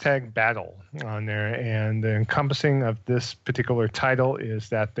Cross-Tag Battle on there, and the encompassing of this particular title is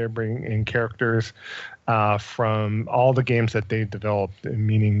that they're bringing in characters from all the games that they developed,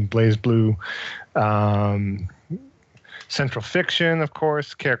 meaning BlazBlue, Central Fiction, of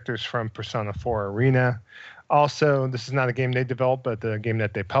course, characters from Persona 4 Arena. Also, this is not a game they developed, but the game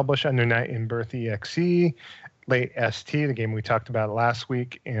that they publish, Under Night in Birth EXE, Late ST, the game we talked about last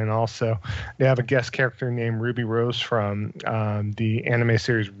week, and also they have a guest character named Ruby Rose from the anime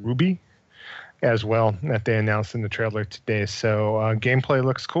series Ruby as well that they announced in the trailer today. So gameplay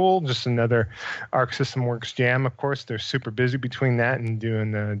looks cool. Just another Arc System Works jam, of course. They're super busy between that and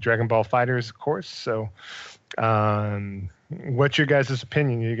doing the Dragon Ball Fighters, of course. So what's your guys'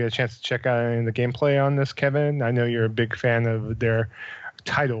 opinion? You get a chance to check out any of the gameplay on this, Kevin? I know you're a big fan of their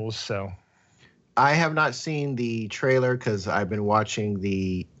titles, so. I have not seen the trailer because I've been watching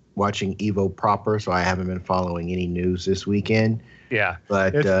Evo proper, so I haven't been following any news this weekend. Yeah,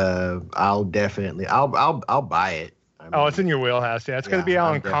 but I'll definitely I'll buy it. I mean, it's in your wheelhouse. Yeah, it's going to be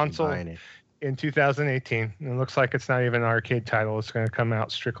out on console in 2018. It looks like it's not even an arcade title. It's going to come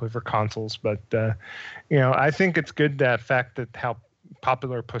out strictly for consoles. But I think it's good that fact that how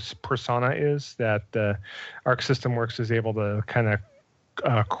popular Persona is, that Arc System Works is able to kind of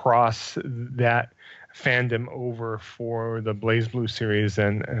cross that fandom over for the BlazBlue series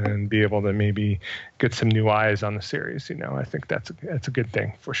and be able to maybe get some new eyes on the series. I think that's a good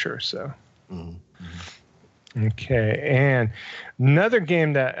thing for sure. So. Mm-hmm. Okay, and another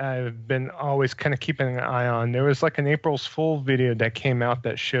game that I've been always kind of keeping an eye on, there was like an April's Fool video that came out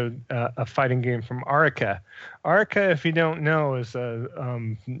that showed a fighting game from Arica. Arica, if you don't know, is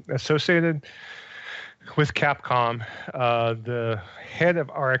associated with Capcom. The head of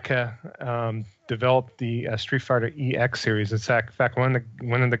Arica developed the Street Fighter EX series. In fact, one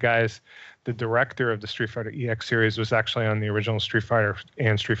of the guys, the director of the Street Fighter EX series, was actually on the original Street Fighter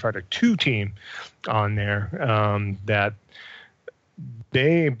and Street Fighter 2 team on there. That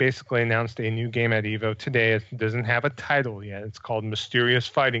they basically announced a new game at Evo today. It doesn't have a title yet. It's called Mysterious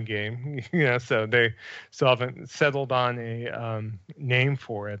Fighting Game. So they still haven't settled on a name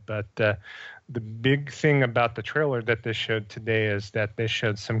for it. But the big thing about the trailer that they showed today is that they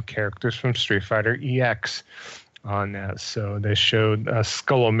showed some characters from Street Fighter EX on that. So they showed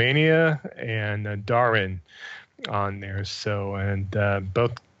Skullomania and Darin on there. So, and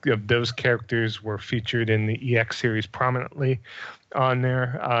both of those characters were featured in the EX series prominently on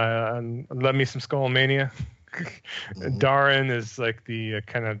there. Love me some Skullomania. Darin is like the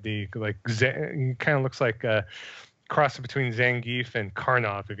kind of looks like a cross between Zangief and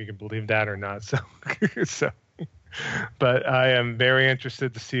Karnov, if you can believe that or not. So, but I am very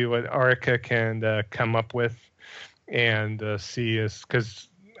interested to see what Arica can come up with. And see, is because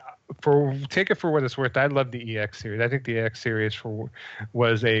take it for what it's worth. I love the EX series. I think the EX series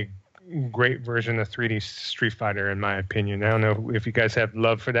was a great version of 3D Street Fighter, in my opinion. I don't know if you guys have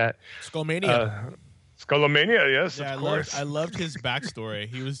love for that. Skullomania. Skullomania, yes, yeah, of course. I loved his backstory.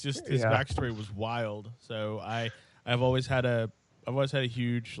 He was just his backstory was wild. So I've always had a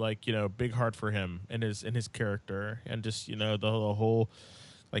huge big heart for him and his character, and just the whole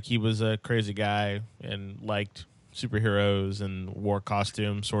he was a crazy guy and liked superheroes and wore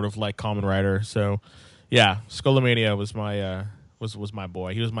costumes, sort of like Kamen Rider. So, yeah, Skullomania was my was my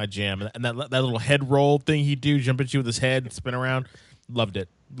boy. He was my jam, and that little head roll thing he'd do, jump at you with his head, and spin around. Loved it.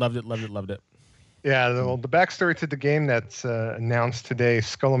 Yeah, the backstory to the game that's announced today,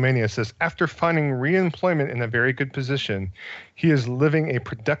 Skullomania says, after finding re-employment in a very good position, he is living a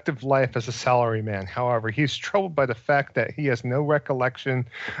productive life as a salaryman. However, he's troubled by the fact that he has no recollection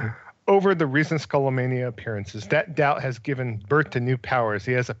over the recent Skullomania appearances. That doubt has given birth to new powers.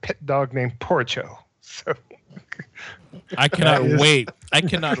 He has a pet dog named Porcho. So I cannot wait. I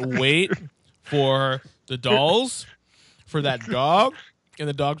cannot wait for the dolls, for that dog, and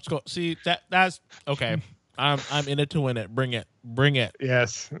the dog's go. See, that's okay. I'm in it to win it. Bring it.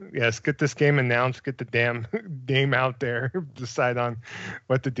 Yes. Get this game announced. Get the damn game out there. Decide on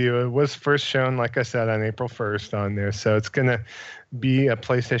what to do. It was first shown, like I said, on April 1st on there. So it's gonna be a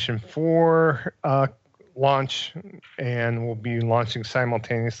PlayStation 4 launch, and will be launching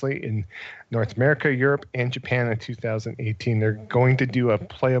simultaneously in North America, Europe, and Japan in 2018. They're going to do a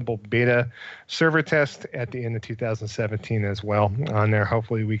playable beta server test at the end of 2017 as well on there.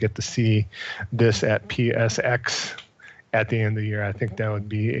 Hopefully we get to see this at PSX at the end of the year. I think that would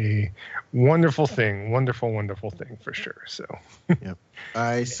be a wonderful thing. Wonderful thing for sure. So yep.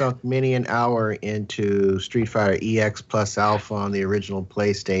 I sunk many an hour into Street Fighter EX plus Alpha on the original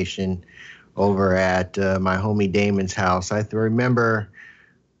PlayStation over at my homie Damon's house. I remember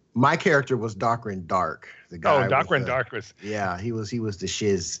my character was Doctrine Dark. The guy. Oh, Doctrine Dark was. Yeah, he was the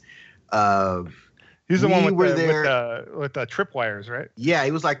shiz. He's the one with the tripwires, right? Yeah,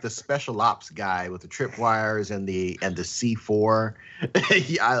 he was like the special ops guy with the tripwires and the C4.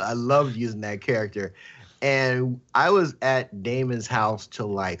 I loved using that character. And I was at Damon's house till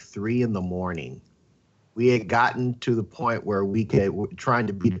like 3 a.m. We had gotten to the point where we were trying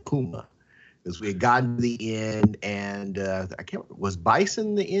to beat Akuma. Because we had gotten to the end, and I can't remember, was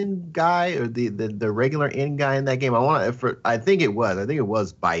Bison the end guy or the regular end guy in that game? I think it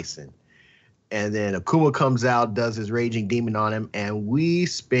was Bison. And then Akuma comes out, does his raging demon on him, and we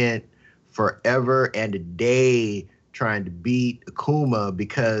spent forever and a day trying to beat Akuma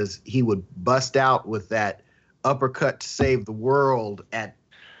because he would bust out with that uppercut to save the world at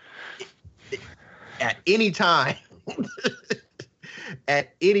any time.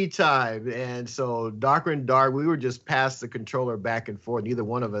 At any time. And so Darkwing Duck, we were just passed the controller back and forth. Neither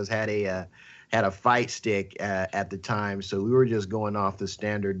one of us had a fight stick at the time, so we were just going off the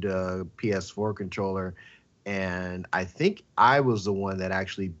standard PS4 controller. And I think I was the one that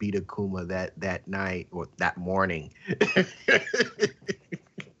actually beat Akuma that night or that morning.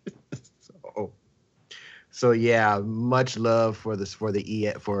 So yeah, much love for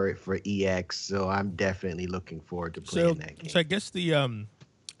EX. So I'm definitely looking forward to playing that game. So I guess the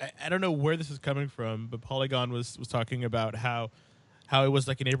I don't know where this is coming from, but Polygon was talking about how it was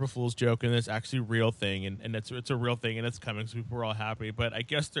like an April Fool's joke and it's actually a real thing, and it's a real thing and it's coming, so people are all happy. But I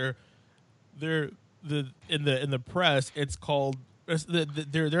guess they're in the press, it's called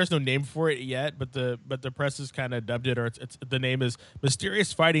there's no name for it yet, but the press has kind of dubbed it, or it's the name is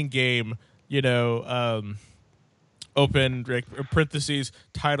Mysterious Fighting Game. Open parentheses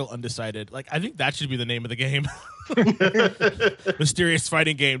title undecided. Like, I think that should be the name of the game. Mysterious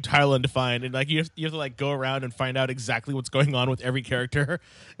Fighting Game, title undefined, and like you have to like go around and find out exactly what's going on with every character.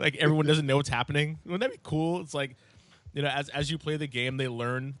 Like, everyone doesn't know what's happening. Wouldn't that be cool? It's like, as you play the game, they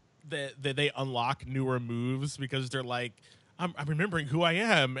learn that they unlock newer moves because they're like, I'm remembering who I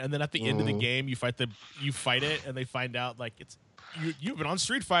am, and then at the end of the game, you fight it, and they find out like you've been on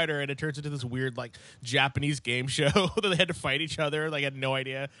Street Fighter, and it turns into this weird like Japanese game show that they had to fight each other. Like, I had no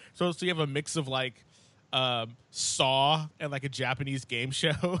idea. So you have a mix of like Saw and like a Japanese game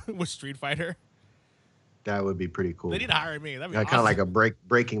show with Street Fighter. That would be pretty cool. They need to hire me. That'd be kind of like a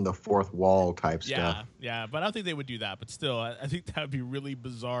breaking the fourth wall type stuff. Yeah, but I don't think they would do that. But still, I think that would be really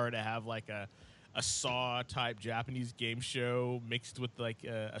bizarre to have like a Saw type Japanese game show mixed with like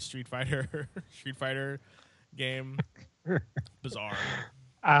a Street Fighter game. Bizarre.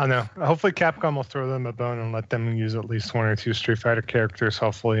 I don't know. Hopefully Capcom will throw them a bone and let them use at least one or two Street Fighter characters,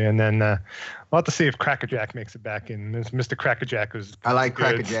 hopefully. And then we'll have to see if Crackerjack makes it back in. Mr. Crackerjack was I like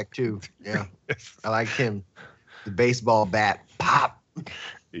good. Crackerjack too. Yeah. I like him. The baseball bat. Pop.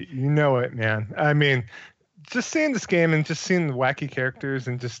 You know it, man. I mean, just seeing this game and just seeing the wacky characters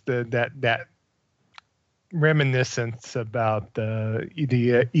and just that reminiscence about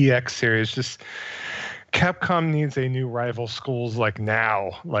the EX series, just Capcom needs a new Rival Schools like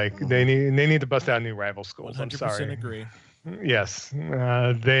now. Like they need to bust out new Rival Schools. 100% I'm sorry. Agree. Yes,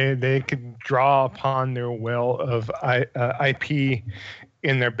 they could draw upon their well of IP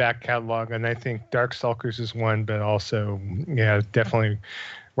in their back catalog, and I think Darkstalkers is one, but also definitely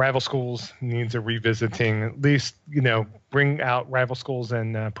Rival Schools needs a revisiting. At least bring out Rival Schools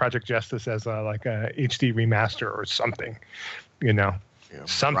and Project Justice as a HD remaster or something.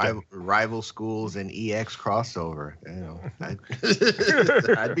 Something. Rival Schools and EX crossover.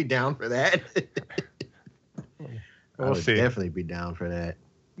 I'd be down for that. We'll see. Definitely be down for that.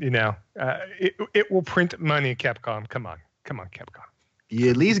 It will print money, Capcom. Come on, Capcom. You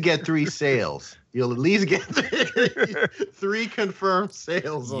at least get 3 sales. You'll at least get 3 confirmed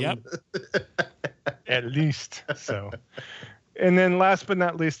sales. Yep. At least. So. And then last but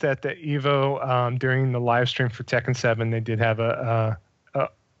not least, at the EVO, during the live stream for Tekken 7, they did have a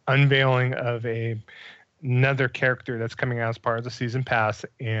unveiling of another character that's coming out as part of the season pass.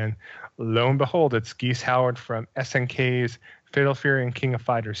 And lo and behold, it's Geese Howard from SNK's Fatal Fury and King of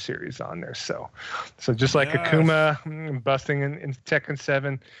Fighters series on there. So just like Akuma busting in Tekken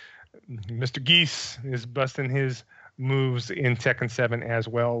 7, Mr. Geese is busting his moves in Tekken 7 as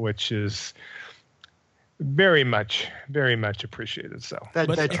well, which is very much appreciated. So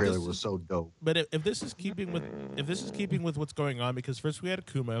that trailer was so dope. But if this is keeping with what's going on, because first we had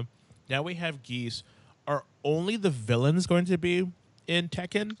Akuma, now we have Geese. Are only the villains going to be in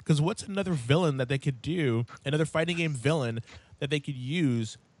Tekken? Because what's another villain that they could do? Another fighting game villain that they could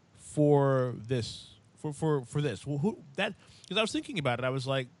use for this? For this? Well, who that? Because I was thinking about it. I was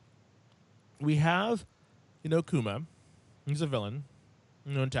like, we have, Akuma. He's a villain,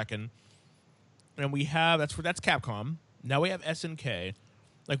 in Tekken. And we have that's Capcom. Now we have SNK.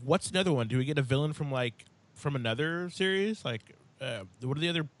 Like, what's another one? Do we get a villain from another series? Like, what are the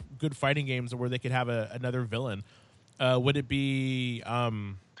other good fighting games where they could have another villain? Would it be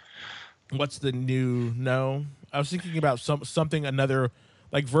what's the new? No, I was thinking about something another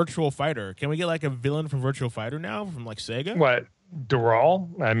like Virtual Fighter. Can we get like a villain from Virtual Fighter now from like Sega? What?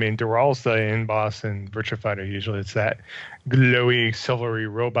 Dural? I mean, Dural's the end boss in Virtua Fighter. Usually it's that glowy, silvery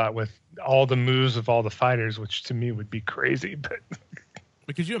robot with all the moves of all the fighters, which to me would be crazy. But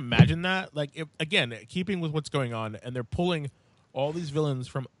could you imagine that? Like, if, again, keeping with what's going on, and they're pulling all these villains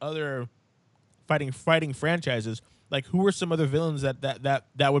from other fighting franchises, like who are some other villains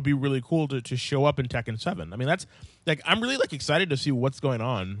that would be really cool to show up in Tekken 7? I mean, that's like I'm really like excited to see what's going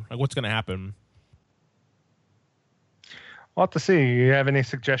on, like what's going to happen. We'll have to see. You have any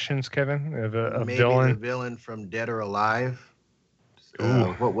suggestions, Kevin, of a Maybe villain? the villain from Dead or Alive.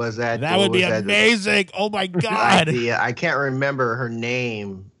 Ooh. What was that? That What would be was that? amazing. Oh my god. I can't remember her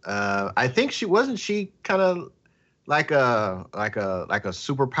name. I think she kind of like a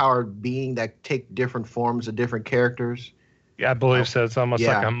superpowered being that take different forms of different characters. Yeah, I believe so. It's almost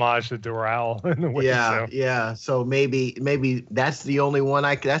like a homage to Doral in a way. Yeah. So maybe that's the only one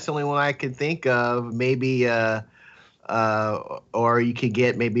I can think of. Maybe or you could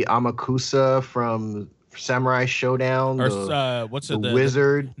get maybe Amakusa from Samurai Showdown, or the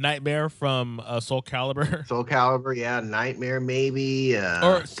wizard, the Nightmare from Soul Calibur. Soul Calibur, yeah, Nightmare maybe.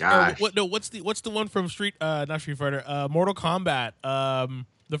 What's the one from not Street Fighter, Mortal Kombat,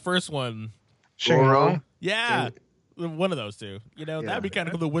 the first one, Shenlong? Yeah. One of those two, that'd be kind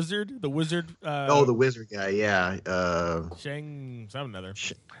of cool. The wizard. The wizard guy, yeah. Shenlong,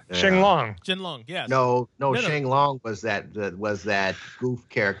 yes. No, Shenlong was that goof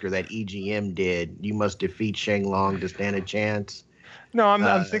character that EGM did. You must defeat Shenlong to stand a chance. No,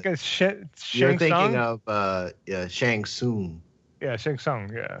 I'm thinking Shang You're thinking Tsung? of Shang Tsung. Yeah, Shang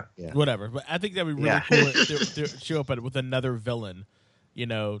Tsung, yeah. Whatever, but I think that'd be really cool to show up with another villain.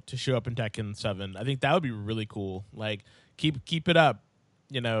 To show up in Tekken 7. I think that would be really cool. Like, keep it up.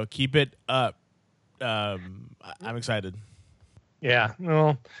 Keep it up. I'm excited. Yeah,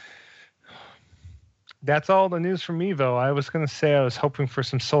 well, that's all the news from Evo. I was going to say I was hoping for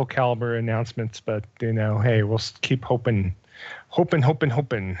some Soul Calibur announcements, but, hey, we'll keep hoping.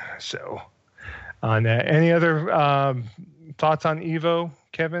 So, on that. Any other thoughts on Evo,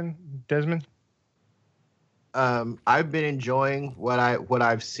 Kevin, Desmond? I've been enjoying what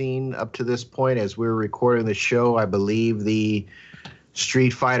I've seen up to this point. As we're recording the show, I believe the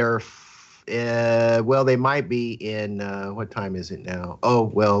Street Fighter. They might be in. What time is it now?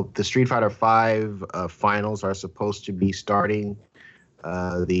 Oh well, the Street Fighter 5 finals are supposed to be starting.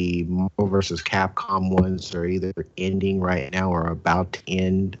 The Marvel vs. Capcom ones are either ending right now or about to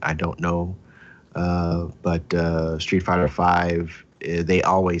end. I don't know. But Street Fighter 5, they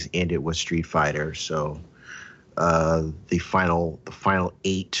always end it with Street Fighter, so. The final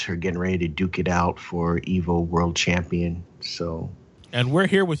 8 are getting ready to duke it out for Evo World Champion. So, and we're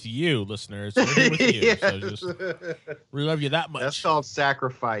here with you, listeners. We're here with you. So we love you that much. That's called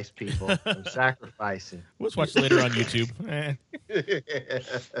sacrifice, people. I'm sacrificing. Let's watch later on YouTube.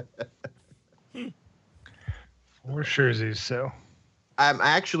 For sure, so I'm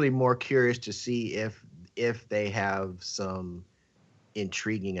actually more curious to see if they have some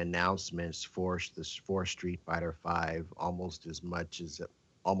intriguing announcements for Street Fighter 5, almost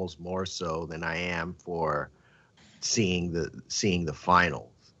more so than I am for seeing the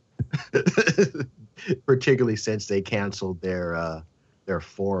finals. Particularly since they canceled their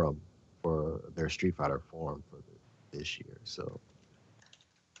forum for their Street Fighter forum for this year. So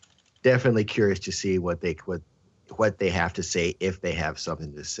definitely curious to see what they have to say, if they have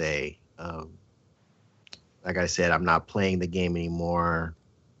something to say. Like I said, I'm not playing the game anymore.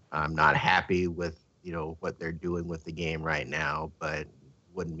 I'm not happy with, what they're doing with the game right now, but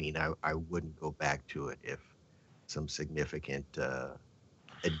wouldn't mean I wouldn't go back to it if some significant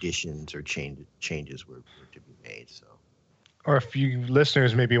additions or changes were to be made. So, or if you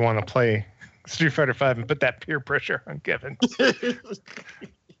listeners maybe want to play Street Fighter 5 and put that peer pressure on Kevin.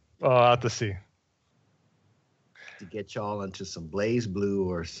 Well, I'll have to see. To get y'all into some Blaze Blue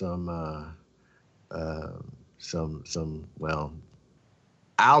or some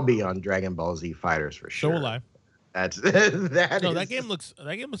I'll be on Dragon Ball Z Fighters for sure. So will I. That game looks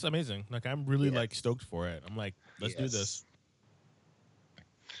amazing. Like I'm really stoked for it. I'm like, let's do this.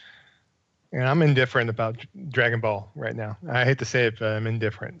 And I'm indifferent about Dragon Ball right now. I hate to say it, but I'm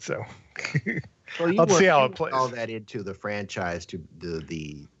indifferent. So I'll see how it plays. All that into the franchise to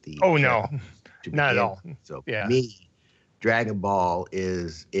the. Oh no, not at all. So me, Dragon Ball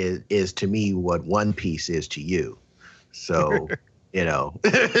is to me what One Piece is to you. So you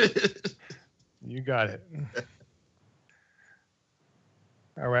got it.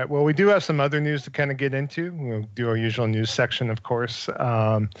 All right. Well, we do have some other news to kind of get into. We'll do our usual news section, of course.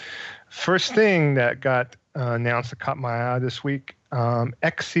 First thing that got announced that caught my eye this week,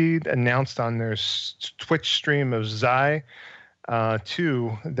 Xseed announced on their Twitch stream of Zai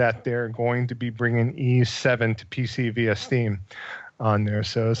 2 that they're going to be bringing E7 to PC via Steam on there.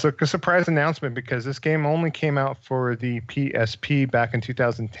 So it's like a surprise announcement because this game only came out for the PSP back in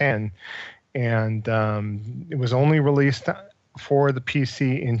 2010, and it was only released for the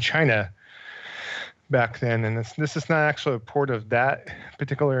PC in China back then, and this is not actually a port of that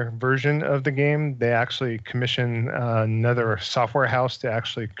particular version of the game. They actually commissioned another software house to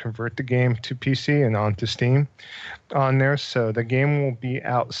actually convert the game to PC and onto Steam on there. So the game will be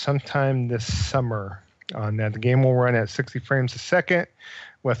out sometime this summer on that. The game will run at 60 frames a second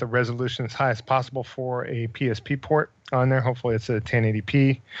with a resolution as high as possible for a PSP port on there. Hopefully it's a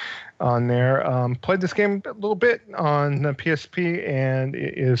 1080p on there. Played this game a little bit on the PSP, and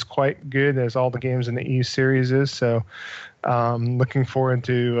it is quite good, as all the games in the Ys series is. So looking forward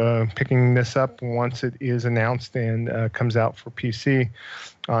to picking this up once it is announced and comes out for PC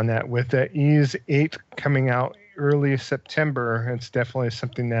on that. With the Ys 8 coming out early September, it's definitely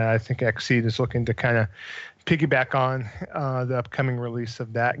something that I think Xseed is looking to kind of piggyback on the upcoming release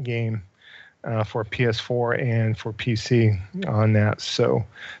of that game for PS4 and for PC on that. So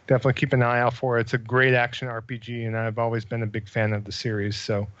definitely keep an eye out for it. It's a great action RPG, and I've always been a big fan of the series.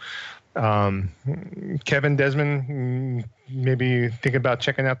 So Kevin, Desmond, maybe think about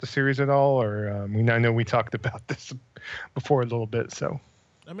checking out the series at all, or I know we talked about this before a little bit. So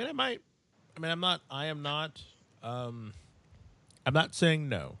I mean, I might. I mean, I am not. I'm not saying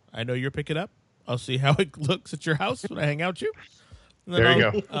no. I know you're picking up. I'll see how it looks at your house when I hang out you. And then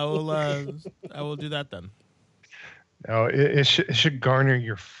there you go. I will do that then. No, it should garner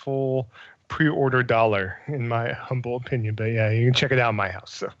your full pre-order dollar, in my humble opinion. But yeah, you can check it out in my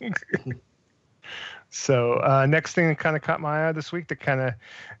house. So, so next thing that kind of caught my eye this week that kind of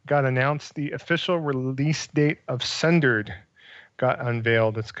got announced, the official release date of Sundered got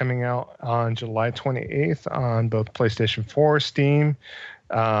unveiled. It's coming out on July 28th on both PlayStation 4, Steam,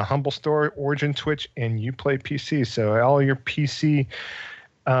 Humble Store, Origin, Twitch, and Uplay PC. So all your PC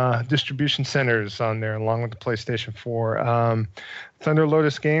distribution centers on there, along with the PlayStation 4. Thunder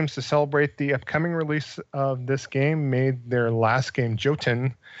Lotus Games, to celebrate the upcoming release of this game, made their last game,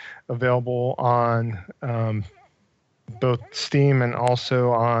 Jotun, available on both Steam and also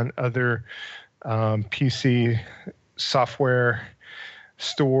on other PC software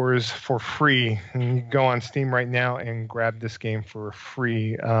stores for free. And you can go on Steam right now and grab this game for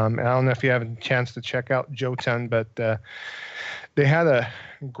free. I don't know if you have a chance to check out Jotun, but they had a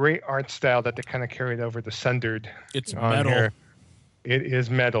great art style that they kind of carried over to Sundered. It's metal. Here. It is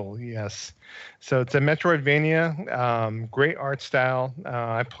metal, yes. So it's a Metroidvania, great art style.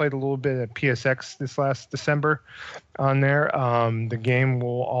 I played a little bit at PSX this last December on there. The game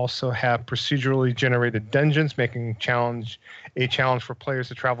will also have procedurally generated dungeons, making a challenge for players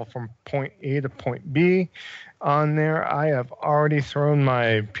to travel from point A to point B on there. I have already thrown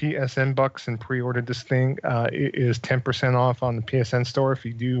my PSN bucks and pre-ordered this thing. It is 10% off on the PSN store. If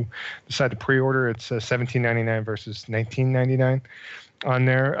you do decide to pre-order, it's $17.99 versus $19.99 on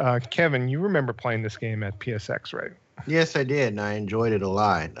there. Kevin, you remember playing this game at PSX, right? Yes, I did, and I enjoyed it a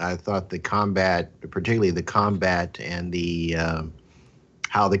lot. I thought the combat, particularly the combat and the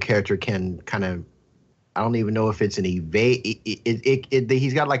how the character can kind of, I don't even know if it's an evade.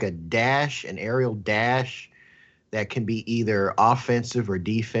 He's got like a dash, an aerial dash that can be either offensive or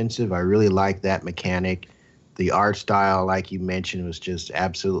defensive. I really like that mechanic. The art style, like you mentioned, was just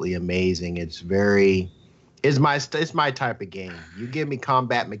absolutely amazing. It's my type of game. You give me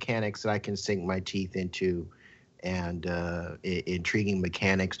combat mechanics that I can sink my teeth into, and intriguing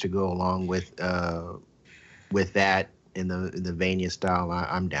mechanics to go along with that in the Vania style.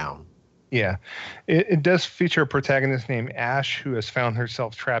 I'm down. Yeah, it does feature a protagonist named Ash, who has found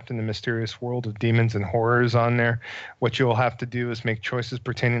herself trapped in the mysterious world of demons and horrors on there. What you'll have to do is make choices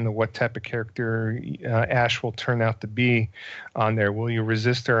pertaining to what type of character Ash will turn out to be on there. Will you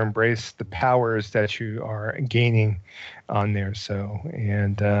resist or embrace the powers that you are gaining on there? So,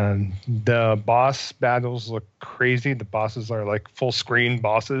 and the boss battles look crazy. The bosses are like full screen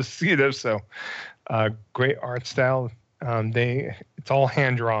bosses, so great art style. It's all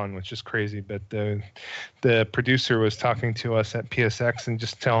hand drawn, which is crazy. But the producer was talking to us at PSX and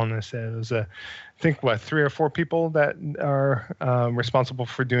just telling us that it was I think 3 or 4 people that are responsible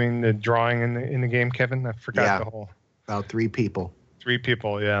for doing the drawing in the game. Kevin, I forgot the whole. About 3 people. 3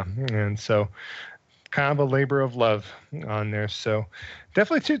 people, yeah, and so kind of a labor of love on there. So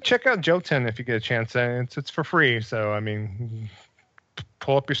definitely check out Jotun if you get a chance. It's for free. So I mean,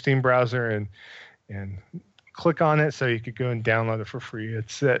 pull up your Steam browser and click on it so you could go and download it for free.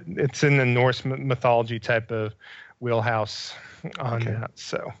 It's in the Norse mythology type of wheelhouse on that.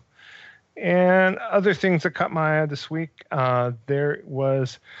 So, and other things that caught my eye this week, there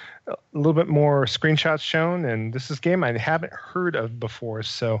was a little bit more screenshots shown, and this is a game I haven't heard of before.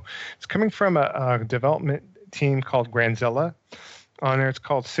 So it's coming from a development team called Granzella on there. It's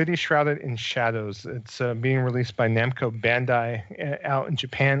called City Shrouded in Shadows. It's being released by Namco Bandai out in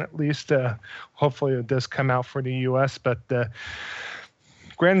Japan, at least. Hopefully it does come out for the US. But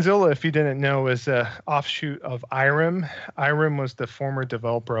Granzilla, if you didn't know, is an offshoot of Irem. Irem was the former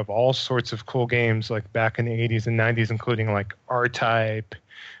developer of all sorts of cool games like back in the 80s and 90s, including like R-Type,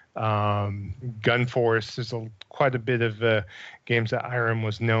 Gunforce. There's quite a bit of games that Irem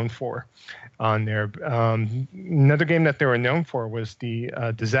was known for on there. Another game that they were known for was the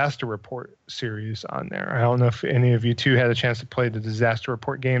Disaster Report series on there. I don't know if any of you two had a chance to play the Disaster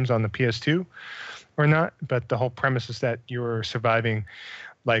Report games on the PS2 or not, but the whole premise is that you're surviving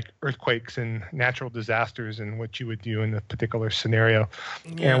like earthquakes and natural disasters and what you would do in a particular scenario.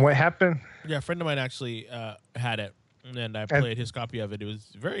 Yeah. And what happened? Yeah, a friend of mine actually had it, and I played his copy of it. It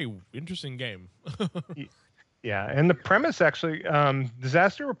was a very interesting game. Yeah, and the premise actually,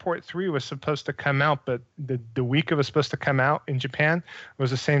 Disaster Report 3 was supposed to come out, but the week it was supposed to come out in Japan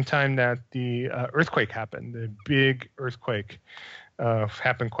was the same time that the earthquake happened. The big earthquake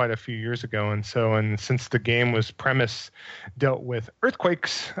happened quite a few years ago. And since the game was dealt with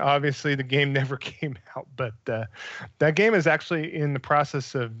earthquakes, obviously the game never came out. But that game is actually in the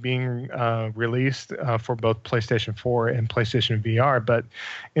process of being released for both PlayStation 4 and PlayStation VR. But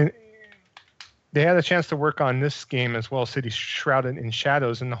they had a chance to work on this game as well, City Shrouded in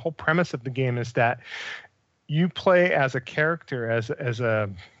Shadows. And the whole premise of the game is that you play as a character, as a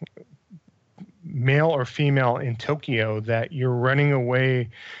male or female in Tokyo, that you're running away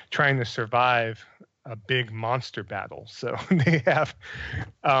trying to survive a big monster battle. So they have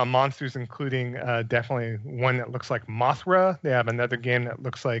monsters, including definitely one that looks like Mothra. They have another game that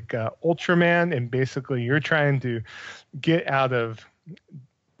looks like Ultraman, and basically you're trying to get out of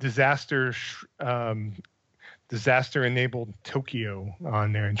disaster-enabled Tokyo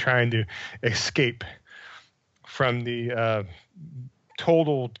on there and trying to escape from the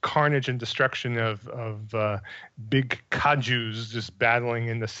total carnage and destruction of big kajus just battling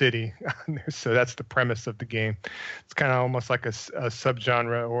in the city. So that's the premise of the game. It's kind of almost like a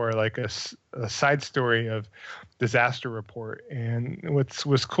subgenre or like a side story of Disaster Report. And what's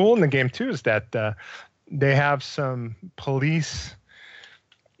cool in the game too is that they have some police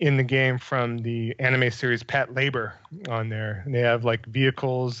in the game from the anime series Pat Labor on there. And they have like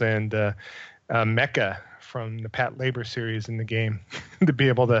vehicles and mecha from the Pat Labor series in the game to be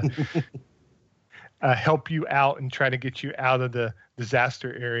able to help you out and try to get you out of the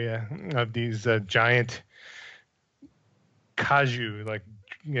disaster area of these giant kaiju, like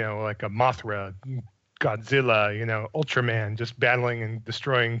a Mothra, Godzilla, Ultraman, just battling and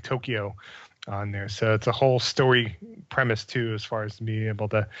destroying Tokyo on there. So it's a whole story premise too, as far as being able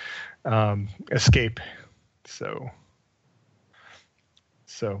to escape. So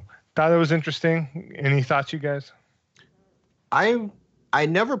thought it was interesting. Any thoughts, you guys? I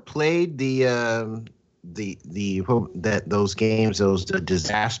never played those games, those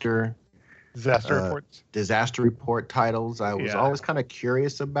disaster reports, disaster report titles. I was always kind of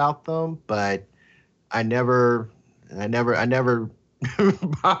curious about them, but I never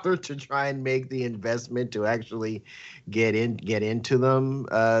bothered to try and make the investment to actually get into them.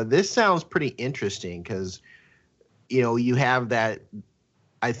 This sounds pretty interesting because you have that.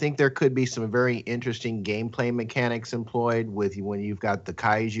 I think there could be some very interesting gameplay mechanics employed when you've got the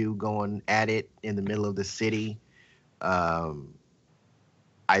kaiju going at it in the middle of the city. I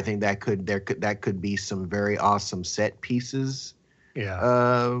think that could be some very awesome set pieces.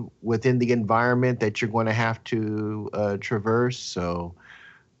 Yeah. Within the environment that you're going to have to traverse. So,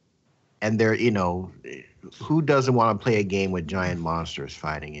 and there, who doesn't want to play a game with giant monsters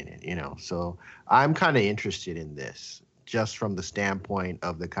fighting in it? So I'm kind of interested in this, just from the standpoint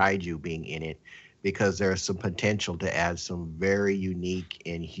of the kaiju being in it, because there's some potential to add some very unique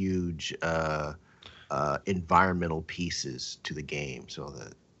and huge environmental pieces to the game. So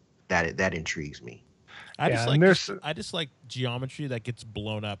that intrigues me. I just like geometry that gets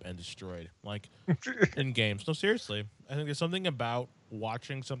blown up and destroyed, like in games. No, seriously, I think there's something about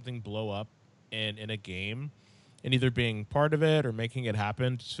watching something blow up in a game, and either being part of it or making it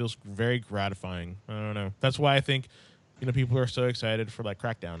happen just feels very gratifying. I don't know. That's why I think people are so excited for like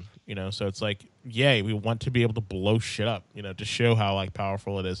Crackdown. So it's like, yay, we want to be able to blow shit up, to show how like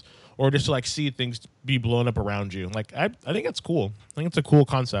powerful it is, or just to like see things be blown up around you. Like I think that's cool. I think it's a cool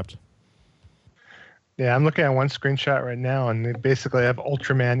concept. Yeah, I'm looking at one screenshot right now, and they basically have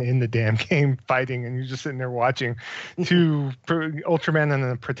Ultraman in the damn game fighting, and you're just sitting there watching Ultraman and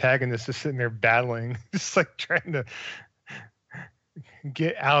the protagonist just sitting there battling, just like trying to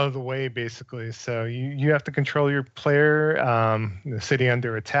get out of the way, basically. So you have to control your player, the city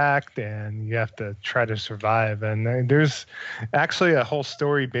under attack, and you have to try to survive. And there's actually a whole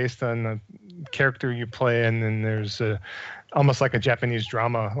story based on the character you play, and then there's almost like a Japanese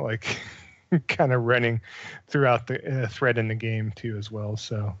drama, like kind of running throughout the thread in the game too as well.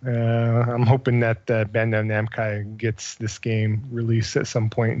 So I'm hoping that Bandai Namco gets this game released at some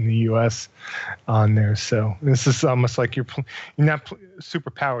point in the US on there. So this is almost like you're not super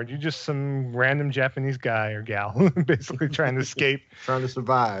powered. You're just some random Japanese guy or gal basically trying to escape. Trying to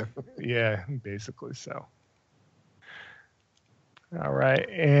survive. Yeah, basically so. All right.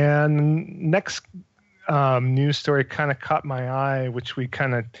 And next news story kind of caught my eye, which we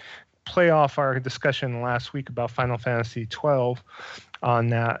kind of play off our discussion last week about Final Fantasy XII on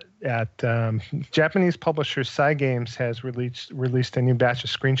that. Japanese publisher Cygames has released a new batch of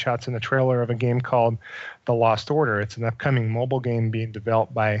screenshots and a trailer of a game called The Lost Order. It's an upcoming mobile game being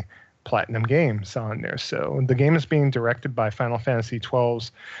developed by Platinum Games on there. So the game is being directed by Final Fantasy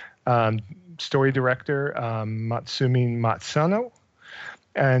XII's story director Matsumi Matsuno,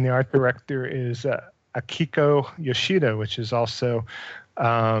 and the art director is Akiko Yoshida, which is also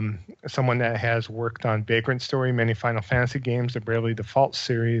someone that has worked on Vagrant Story, many Final Fantasy games, the Bravely Default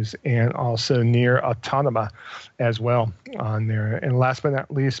series, and also Nier Automata as well on there. And last but not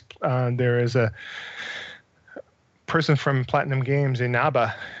least, there is a person from Platinum Games,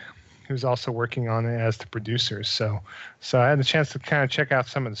 Inaba, who's also working on it as the producer. So I had the chance to kind of check out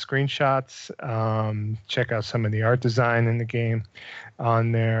some of the screenshots, check out some of the art design in the game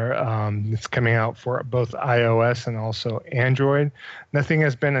on there. It's coming out for both iOS and also Android. Nothing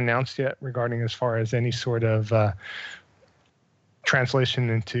has been announced yet regarding as far as any sort of translation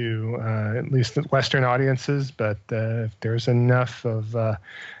into at least Western audiences, but if there's enough of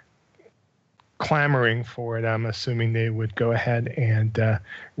clamoring for it, I'm assuming they would go ahead and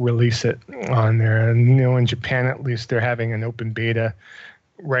release it on there. And in Japan at least, they're having an open beta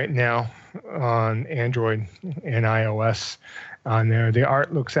right now on Android and iOS on there. The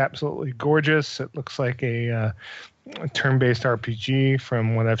art looks absolutely gorgeous. It looks like a turn-based RPG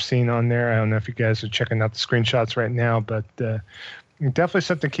from what I've seen on there. I don't know if you guys are checking out the screenshots right now, but definitely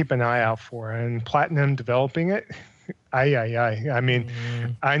something to keep an eye out for. And Platinum developing it, I mean,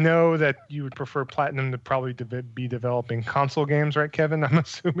 I know that you would prefer Platinum to probably be developing console games, right, Kevin? I'm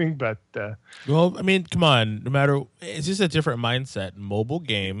assuming, but well, I mean, come on. No matter, it's just a different mindset. Mobile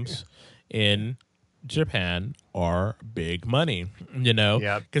games in Japan are big money,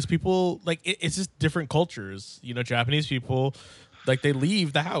 because people it's just different cultures. Japanese people, like, they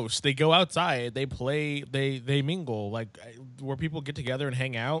leave the house, they go outside, they play, they mingle, like where people get together and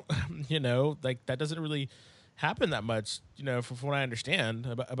hang out. Like that doesn't really happen that much, from what I understand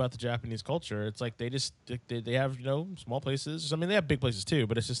about the Japanese culture. It's like they have small places. I mean, they have big places too,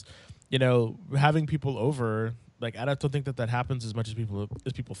 but it's just having people over. Like, I don't think that happens as much as people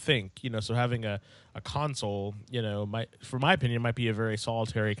think. So having a console, for my opinion, might be a very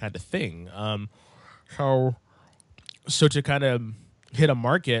solitary kind of thing. So to kind of hit a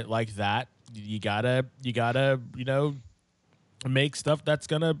market like that, you gotta make stuff that's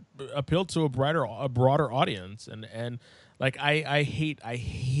gonna appeal to a broader audience. And like I hate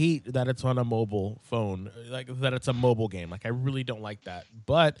that it's on a mobile phone, like that it's a mobile game. Like, I really don't like that.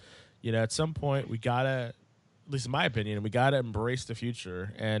 But at some point we gotta, at least in my opinion, we gotta embrace the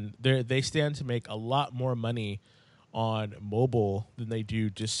future. And they stand to make a lot more money on mobile than they do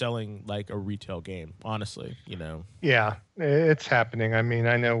just selling like a retail game, honestly. Yeah, it's happening. I mean,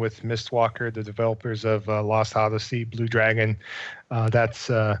 I know with Mistwalker, the developers of Lost Odyssey, Blue Dragon, that's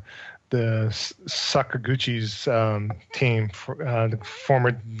the Sakaguchi's team, the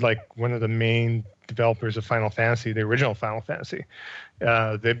former, like, one of the main developers of Final Fantasy, the original Final Fantasy.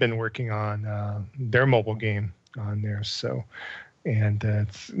 They've been working on their mobile game on there. So, and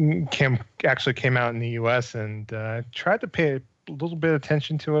actually came out in the U.S. and tried to pay a little bit of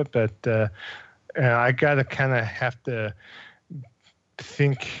attention to it, but I gotta kind of have to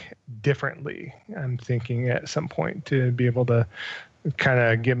think differently. I'm thinking at some point to be able to kind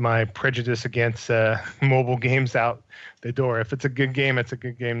of get my prejudice against mobile games out the door. If it's a good game, it's a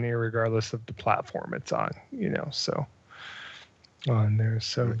good game, regardless of the platform it's on. So on there.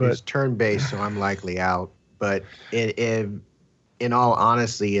 So, but it's turn-based, so I'm likely out. But in all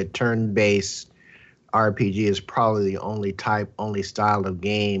honesty, a turn-based RPG is probably the only style of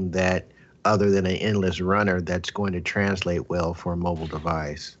game that, other than an endless runner, that's going to translate well for a mobile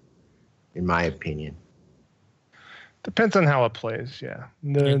device, in my opinion. Depends on how it plays, yeah.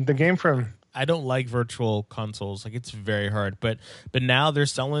 The game from... I don't like virtual consoles. Like, it's very hard. But now they're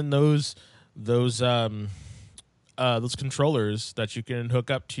selling those those controllers that you can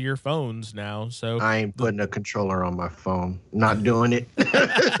hook up to your phones now. So I ain't putting a controller on my phone. Not doing it.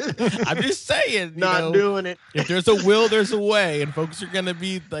 I'm just saying, Not doing it. If there's a will, there's a way, and folks are gonna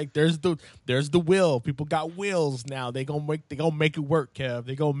be like, there's the will. People got wills now. They gonna make it work, Kev.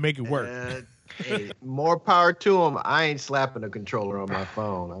 They gonna make it work. Hey, more power to them. I ain't slapping a controller on my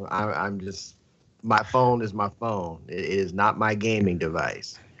phone. I'm just, my phone is my phone. It is not my gaming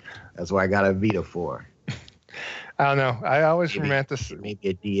device. That's what I got a Vita for. I don't know. I always romanticize.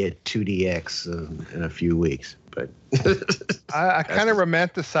 Maybe a 2DX in a few weeks, but I kind of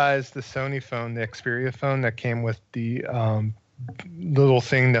romanticize the Sony phone, the Xperia phone that came with the little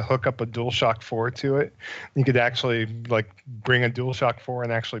thing to hook up a DualShock 4 to it. You could actually like bring a DualShock 4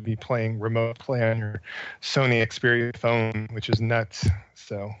 and actually be playing remote play on your Sony Xperia phone, which is nuts.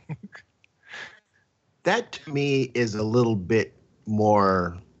 So that to me is a little bit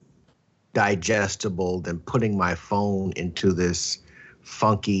more digestible than putting my phone into this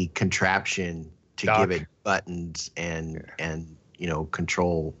funky contraption to give it buttons and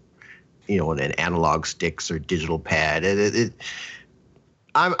control, and analog sticks or digital pad.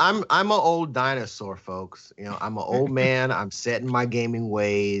 I'm an old dinosaur, folks. I'm an old man. I'm set in my gaming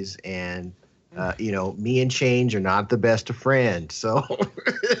ways, and me and change are not the best of friends. So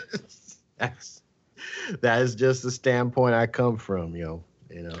that is just the standpoint I come from,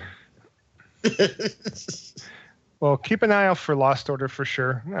 Well, keep an eye out for Lost Order for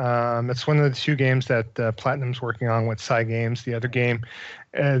sure. It's one of the two games that Platinum's working on with Cygames. The other game,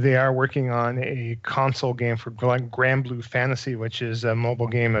 they are working on a console game for Grand Blue Fantasy, which is a mobile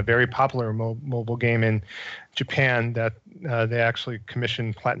game, a very popular mobile game in Japan that they actually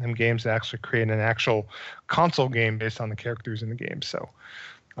commissioned Platinum Games to actually create an actual console game based on the characters in the game. So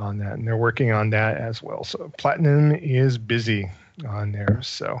on that, and they're working on that as well. So Platinum is busy on there.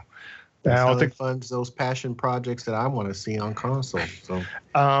 So that's how they fund those passion projects that I want to see on console. So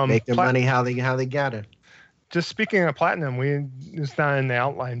make their money how they got it. Just speaking of Platinum, it's not in the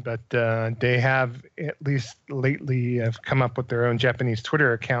outline, but they have, at least lately, have come up with their own Japanese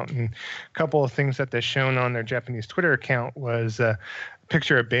Twitter account. And a couple of things that they've shown on their Japanese Twitter account was a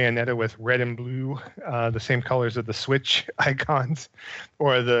picture of Bayonetta with red and blue, the same colors of the Switch icons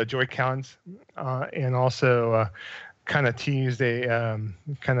or the Joy-Cons, and also kind of teased a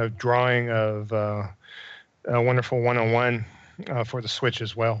kind of drawing of a Wonderful 101 for the Switch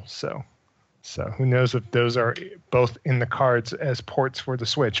as well. So who knows if those are both in the cards as ports for the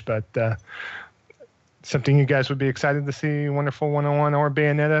Switch, but something you guys would be excited to see Wonderful 101 or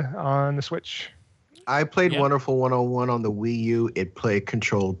Bayonetta on the Switch. I played Wonderful 101 on the Wii U. It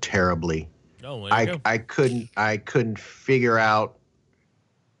controlled terribly. Oh, I couldn't figure out,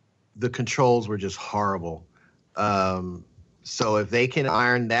 the controls were just horrible. So if they can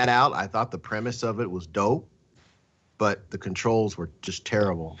iron that out, I thought the premise of it was dope, but the controls were just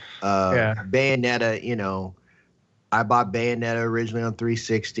terrible. Bayonetta, I bought Bayonetta originally on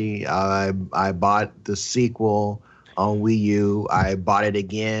 360. I bought the sequel on Wii U. I bought it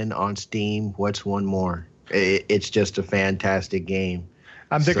again on Steam. What's one more? It's just a fantastic game.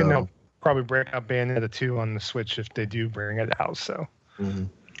 I'm thinking they'll probably bring out Bayonetta 2 on the Switch if they do bring it out. So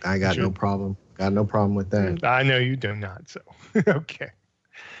I got no problem. Got no problem with that. I know you do not. So okay.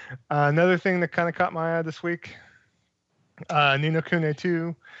 Another thing that kind of caught my eye this week, Ni no Kuni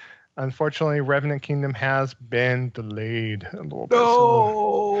 2. Unfortunately, Revenant Kingdom has been delayed a little bit.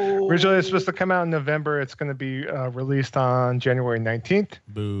 So originally, it's supposed to come out in November. It's going to be released on January 19th.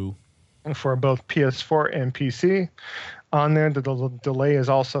 Boo. For both PS4 and PC. On there, the delay is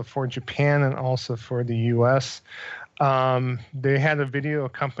also for Japan and also for the US. They had a video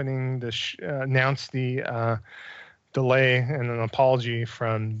accompanying this, announced the delay and an apology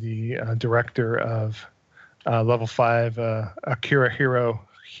from the director of Level 5, Akira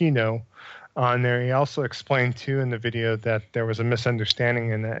Hino, on there. He also explained, too, in the video that there was a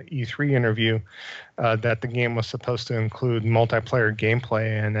misunderstanding in that E3 interview that the game was supposed to include multiplayer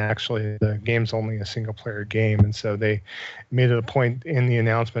gameplay, and actually the game's only a single-player game. And so they made it a point in the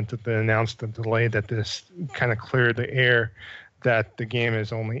announcement that they announced the delay that this kind of cleared the air that the game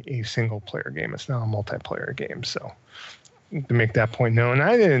is only a single-player game. It's not a multiplayer game. So to make that point known,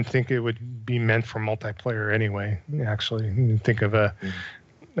 I didn't think it would be meant for multiplayer anyway. Actually, you can think of a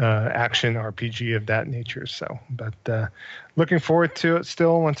action RPG of that nature. So, but looking forward to it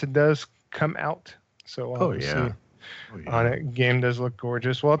still once it does come out. So on it, game does look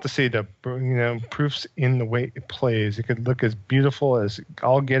gorgeous. We'll have to see the proofs in the way it plays. It could look as beautiful as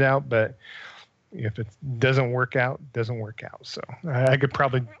all get out, but if it doesn't work out, it doesn't work out. So I could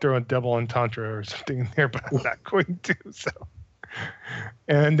probably throw a double entendre or something in there, but I'm not going to. So,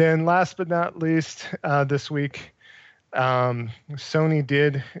 and then last but not least, this week, Sony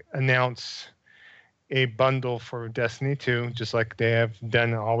did announce a bundle for Destiny 2, just like they have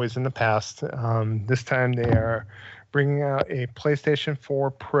done always in the past. This time they are bringing out a PlayStation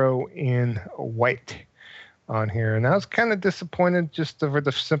 4 Pro in white on here. And I was kind of disappointed just over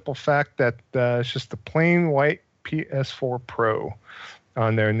the simple fact that it's just a plain white PS4 Pro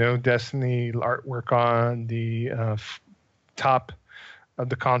on there. No Destiny artwork on the top of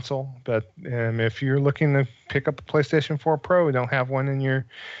the console. But if you're looking to pick up a PlayStation 4 Pro and don't have one in your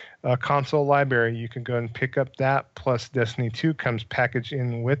console library, you can go and pick up that. Plus Destiny 2 comes packaged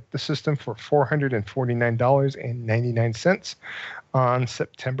in with the system for $449.99 on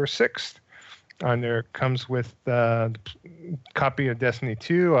September 6th. And there comes with a copy of Destiny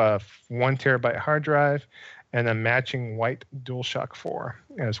 2, a 1 terabyte hard drive, and a matching white DualShock 4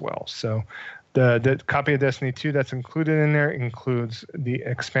 as well. So the copy of Destiny 2 that's included in there includes the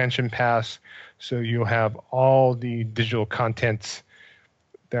expansion pass. So you'll have all the digital contents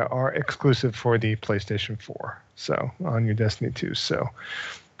that are exclusive for the PlayStation 4. So on your Destiny 2. So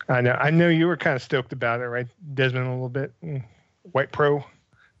I know you were kind of stoked about it, right, Desmond, a little bit? White Pro. Do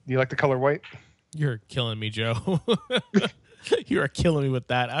you like the color white? You're killing me, Joe. You are killing me with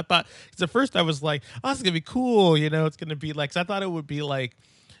that. I thought, because at first I was like, oh, it's going to be cool. You know, it's going to be like, 'cause I thought it would be like,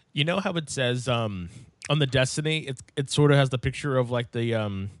 you know how it says on the Destiny, it sort of has the picture of like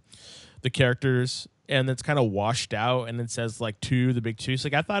the characters, and it's kind of washed out, and it says like 2, the big 2. So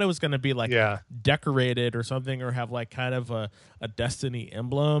like I thought it was going to be like decorated or something, or have like kind of a Destiny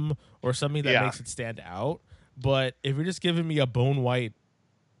emblem or something that makes it stand out. But if you're just giving me a bone white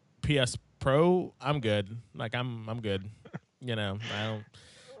PS Pro, I'm good. Like I'm good. You know, I don't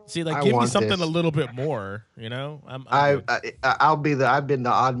see, like, give me something a little bit more. You know, I've been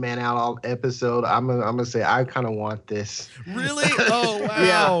the odd man out all episode. I'm gonna say I kind of want this. Really? Oh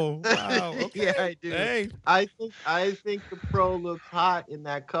wow! Wow. Okay. Yeah, I do. Hey. I think the Pro looks hot in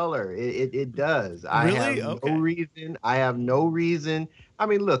that color. It does. Really? I have no reason. I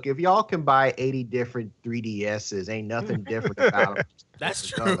mean, look, if y'all can buy 80 different 3DSs, ain't nothing different about them. That's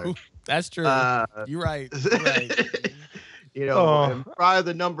true. Color. That's true. You're right. You know, probably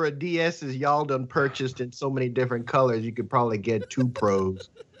the number of DSs y'all done purchased in so many different colors, you could probably get 2 Pros.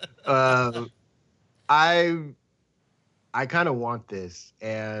 I kind of want this,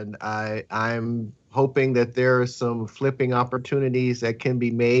 and I'm hoping that there are some flipping opportunities that can be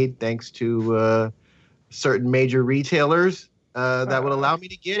made thanks to certain major retailers that would allow me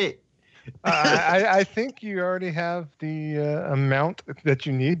to get it. I think you already have the amount that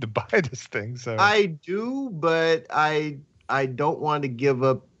you need to buy this thing. So I do, but I don't want to give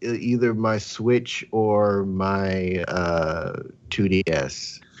up either my Switch or my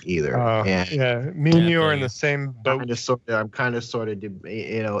 2DS either. Me and you are in the same boat. I'm kind of sort of,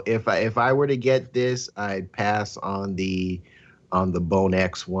 you know, if I were to get this, I'd pass on the Bone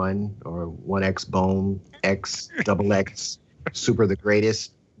X1 or 1X Bone X XX Super the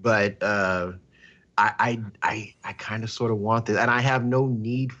Greatest. But I kind of sort of want this, and I have no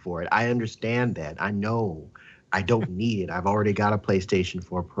need for it. I understand that. I know I don't need it. I've already got a PlayStation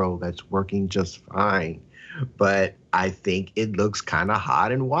 4 Pro that's working just fine. But I think it looks kind of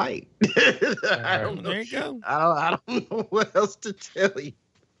hot and white. I don't know. There you go. I don't know what else to tell you.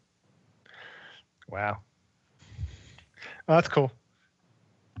 Wow. Oh, that's cool.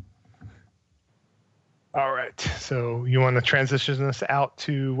 All right. So you want to transition us out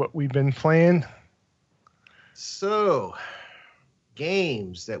to what we've been playing? So,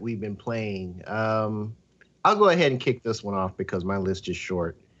 games that we've been playing. I'll go ahead and kick this one off because my list is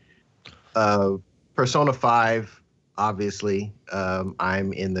short. Persona 5, obviously.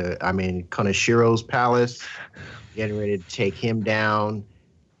 I'm in Konoshiro's palace, getting ready to take him down.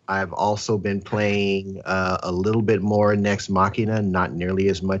 I've also been playing a little bit more Nex Machina, not nearly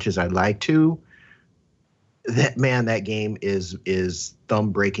as much as I'd like to. That game is thumb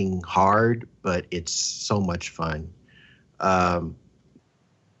breaking hard, but it's so much fun.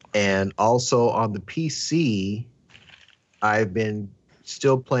 And also on the PC, I've been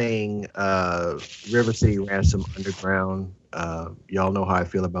still playing River City Ransom Underground. Y'all know how I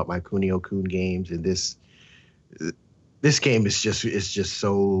feel about my Kunio-kun games, and this game is just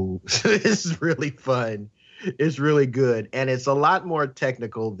so it's really fun. It's really good, and it's a lot more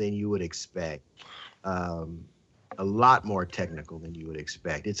technical than you would expect. A lot more technical than you would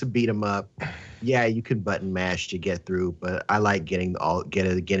expect. It's a beat 'em up. Yeah, you can button mash to get through, but I like getting all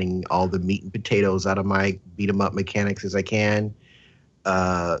the meat and potatoes out of my beat 'em up mechanics as I can.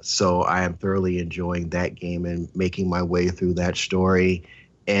 So I am thoroughly enjoying that game and making my way through that story.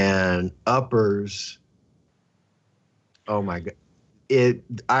 And Uppers, oh my God,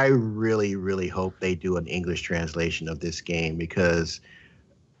 I really, really hope they do an English translation of this game because,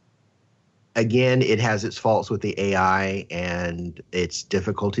 again, it has its faults with the AI and its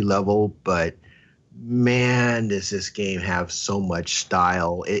difficulty level, but man, does this game have so much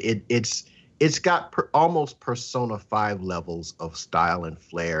style. It's got almost Persona 5 levels of style and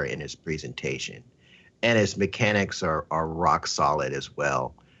flair in its presentation, and its mechanics are rock solid as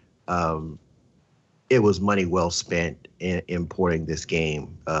well. It was money well spent in importing this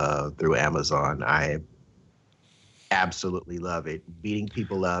game through Amazon. I absolutely love it. Beating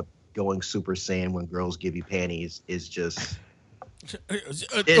people up, going Super Saiyan when girls give you panties is just...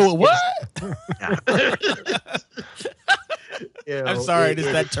 What? I'm sorry,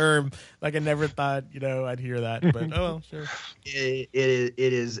 just that term. Like I never thought, I'd hear that, but oh well, sure. It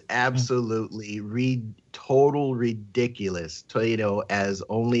is absolutely total ridiculous to, as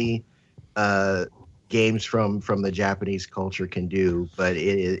only games from the Japanese culture can do. But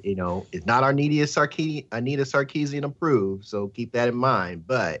it is, it's not Anita Sarkeesian approved, so keep that in mind.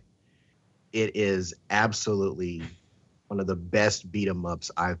 But it is absolutely one of the best beat 'em ups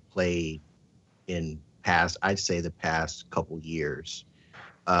I've played in I'd say the past couple years.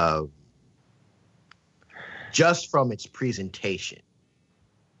 Just from its presentation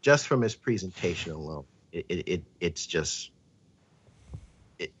alone, it's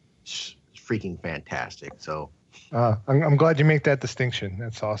freaking fantastic. So I'm glad you make that distinction.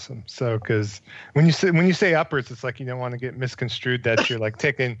 That's awesome. So, because when you say uppers, it's like you don't want to get misconstrued that you're like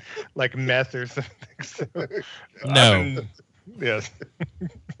taking like meth or something. So, no. Yes.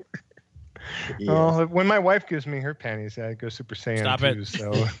 Yes. Well, when my wife gives me her panties, I go Super Saiyan Stop too. it.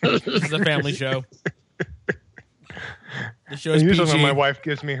 So this is a family show. The show is usually PG. when my wife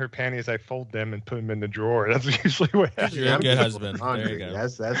gives me her panties, I fold them and put them in the drawer. That's usually what happens. You're a good husband. There you go.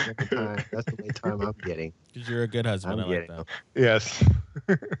 That's the only time I'm getting. Because you're a good husband. I like that. Yes.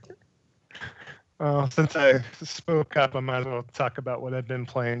 Well, since I spoke up, I might as well talk about what I've been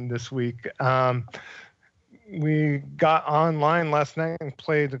playing this week. We got online last night and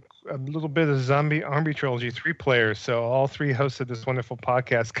played a little bit of Zombie Army Trilogy 3 players. So all three hosts of this wonderful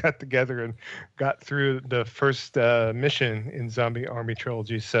podcast got together and got through the first mission in Zombie Army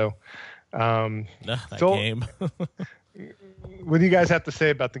Trilogy. So, game. what do you guys have to say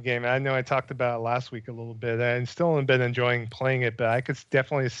about the game? I know I talked about it last week a little bit. I still have been enjoying playing it, but I could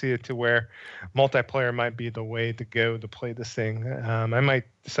definitely see it to where multiplayer might be the way to go to play this thing. I might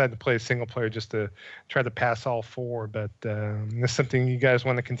decide to play a single player just to try to pass all four, but this something you guys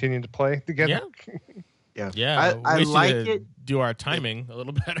want to continue to play together? Yeah. I like it. Do our timing a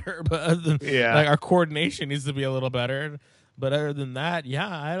little better, but other than, like our coordination needs to be a little better. But other than that,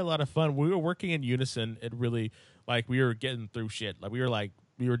 I had a lot of fun. We were working in unison. It really, like, we were getting through shit. Like, we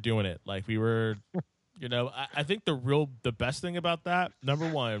were doing it. Like, we were, I think the best thing about that, number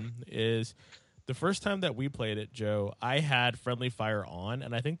one, is the first time that we played it, Joe, I had friendly fire on,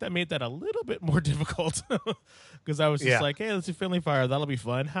 and I think that made that a little bit more difficult because I was just like, hey, let's do friendly fire. That'll be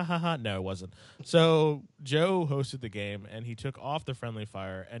fun. Ha, ha, ha. No, it wasn't. So Joe hosted the game, and he took off the friendly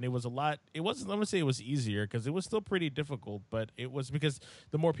fire, and it was I'm going to say it was easier because it was still pretty difficult, but it was because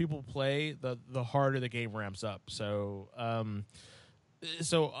the more people play, the harder the game ramps up. So, on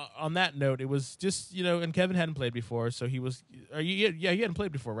that note, it was just, and Kevin hadn't played before, so he was, you hadn't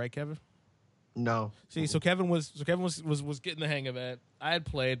played before, right, Kevin? No. See, so Kevin was getting the hang of it. I had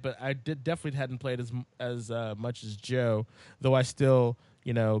played, but I definitely hadn't played as much as Joe, though I still,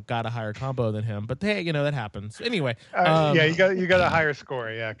 got a higher combo than him. But hey, that happens. Anyway, you got a higher score,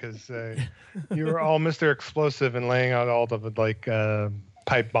 because you were all Mr. Explosive and laying out all the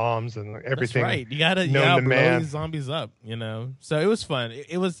pipe bombs and everything. That's right. You gotta blow these zombies up, So it was fun.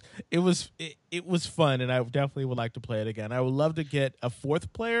 It was fun, and I definitely would like to play it again. I would love to get a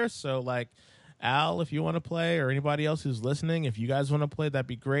fourth player. So like, Al, if you want to play, or anybody else who's listening, if you guys want to play, that'd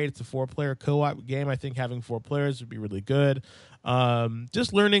be great. It's a 4-player co-op game. I think having 4 players would be really good.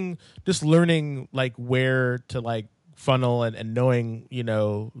 Just learning like where to like funnel and knowing,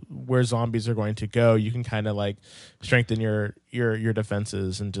 where zombies are going to go. You can kind of like strengthen your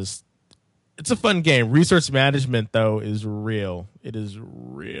defenses and just. It's a fun game. Resource management though is real. It is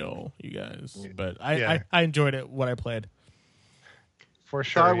real, you guys. But I enjoyed it when I played. For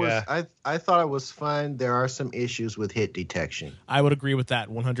sure, I thought it was fun. There are some issues with hit detection. I would agree with that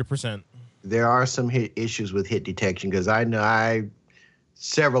 100%. There are some issues with hit detection because I know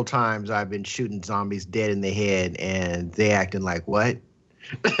several times I've been shooting zombies dead in the head and they acting like what?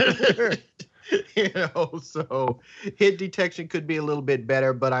 So hit detection could be a little bit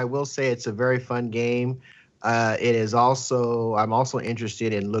better, but I will say it's a very fun game. I'm also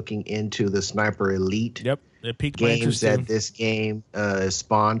interested in looking into the Sniper Elite. Yep. It piqued my games interest that too. this game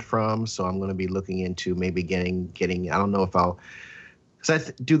spawned from. So I'm going to be looking into maybe getting. I don't know if I'll.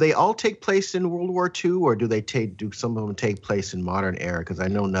 Do they all take place in World War II, or do some of them take place in modern era? Because I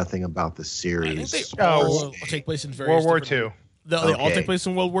know nothing about the I think they series. all take place in various World War different. II. They all Okay. take place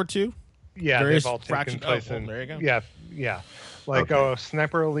in World War II. Yeah, Various they've all taken fractions. place well, in. there you go. Yeah. Like Okay.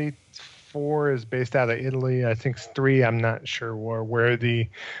 Sniper Elite 4 is based out of Italy. I think 3. I'm not sure where the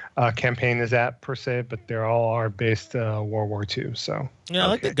campaign is at per se, but they all are based World War II. So Yeah, I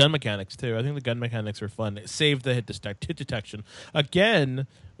like the Okay. gun mechanics too. I think the gun mechanics are fun. It saved the hit detection. Again,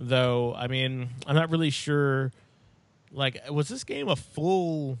 though, I mean, I'm not really sure. Like, was this game a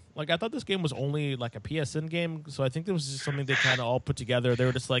full? Like, I thought this game was only like a PSN game, so I think this was just something they kind of all put together. They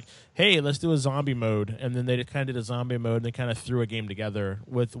were just like, "Hey, let's do a zombie mode," and then they kind of did a zombie mode, and they kind of threw a game together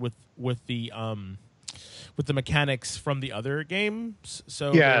with the mechanics from the other games.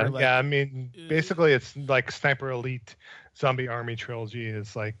 So they were like, I mean, basically, it's like Sniper Elite Zombie Army Trilogy.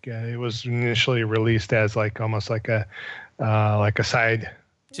 Is like it was initially released as like almost like a side.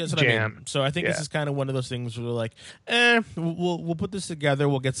 See, that's what jam. I mean. So I think this is kind of one of those things where we're like, we'll put this together.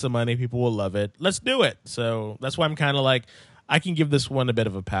 We'll get some money. People will love it. Let's do it. So that's why I'm kind of like, I can give this one a bit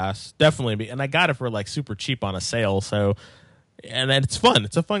of a pass, definitely. And I got it for like super cheap on a sale. So, and it's fun.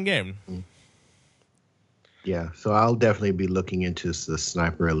 It's a fun game. Yeah, so I'll definitely be looking into the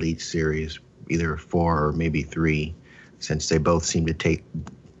Sniper Elite series, either 4 or maybe 3, since they both seem to take.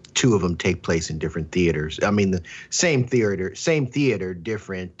 2 of them take place in different theaters. I mean, the same theater,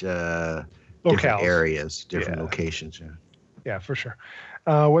 different different Locales. areas, different locations. Yeah. Yeah, for sure.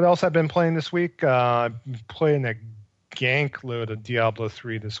 What else I've been playing this week? Playing a gank load of Diablo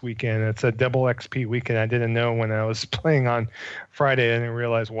 3 this weekend. It's a double XP weekend. I didn't know when I was playing on Friday. I didn't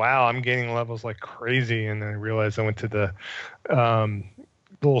realize, wow, I'm gaining levels like crazy. And then I realized I went to the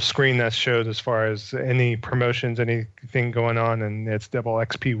little screen that showed as far as any promotions, anything going on, and it's double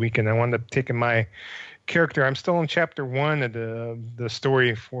XP weekend. I wound up taking my character. I'm still in chapter 1 of the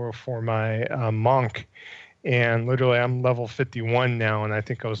story for my monk. And literally, I'm level 51 now, and I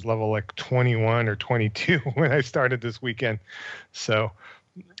think I was level like 21 or 22 when I started this weekend. So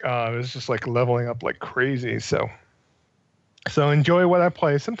it was just like leveling up like crazy. So enjoy what I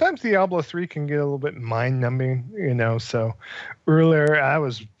play. Sometimes Diablo 3 can get a little bit mind-numbing, So earlier, I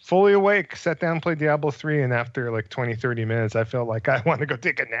was fully awake, sat down, played Diablo 3, and after like 20, 30 minutes, I felt like I want to go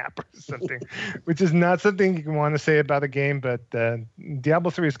take a nap or something, which is not something you can want to say about a game, but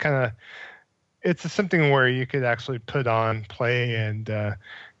Diablo 3 is kind of it's something where you could actually put on, play, and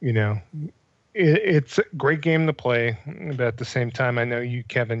it's a great game to play. But at the same time, I know you,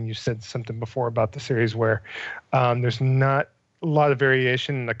 Kevin, you said something before about the series where there's not a lot of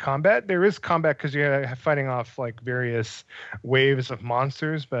variation in the combat. There is combat because you're fighting off like various waves of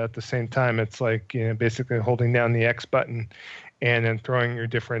monsters, but at the same time, it's like basically holding down the X button and then throwing your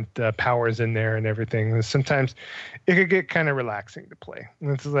different powers in there and everything. And sometimes it could get kind of relaxing to play.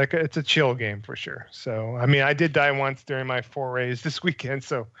 And it's a chill game for sure. So, I mean, I did die once during my forays this weekend,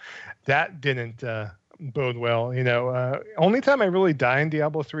 so that didn't bode well. Only time I really die in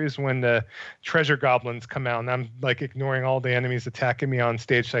Diablo 3 is when the treasure goblins come out, and I'm like ignoring all the enemies attacking me on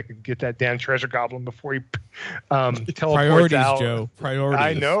stage so I could get that damn treasure goblin before he teleports Priorities, out. Joe. Priorities.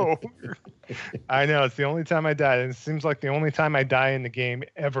 I know. I know. It's the only time I die. And it seems like the only time I die in the game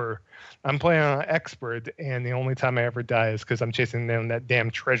ever. I'm playing on expert, and the only time I ever die is because I'm chasing down that damn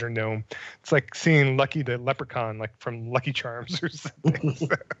treasure gnome. It's like seeing Lucky the Leprechaun, like from Lucky Charms or something.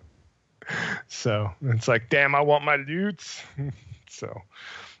 So it's like, damn, I want my loots. So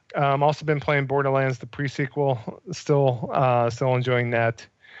also been playing Borderlands, the pre-sequel. Still enjoying that.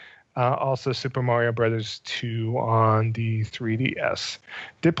 Also Super Mario Brothers 2 on the 3DS.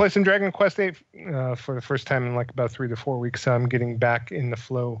 Did play some Dragon Quest 8 for the first time in like about 3 to 4 weeks. So I'm getting back in the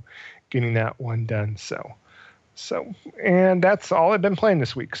flow, getting that one done. So and that's all I've been playing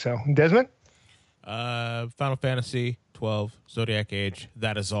this week. So Desmond? Final Fantasy 12, Zodiac Age.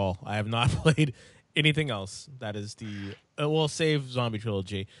 That is all. I have not played anything else. That is the save Zombie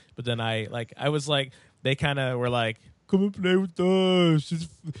Trilogy. But then I was like, they kind of were like, come and play with us.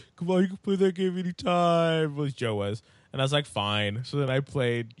 Come on, you can play that game anytime. Well, Joe was. And I was like, fine. So then I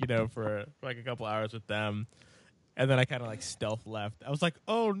played, for like a couple hours with them. And then I kind of like stealth left. I was like,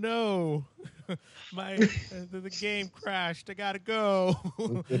 oh no, the game crashed. I gotta go.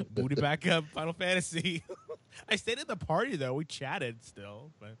 Booted back up, Final Fantasy. I stayed at the party though. We chatted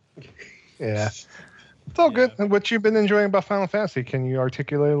still, but yeah, it's all good. And what you've been enjoying about Final Fantasy? Can you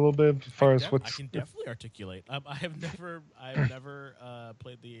articulate a little bit as far as what's? I can definitely articulate. I've never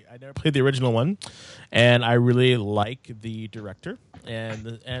played the original one, and I really like the director,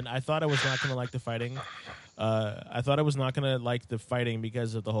 and I thought I was not gonna like the fighting. I thought I was not gonna like the fighting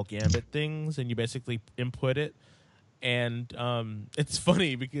because of the whole gambit things, and you basically input it. And it's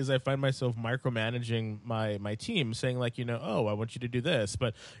funny because I find myself micromanaging my team, saying like, oh, I want you to do this,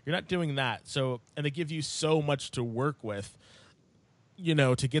 but you're not doing that. So, and they give you so much to work with,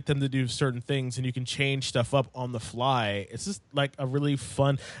 to get them to do certain things, and you can change stuff up on the fly. It's just like a really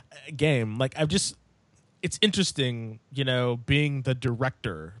fun game. Like it's interesting, being the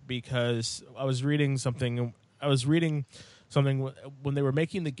director, because I was reading something when they were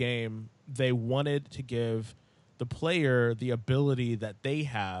making the game. They wanted to give the player the ability that they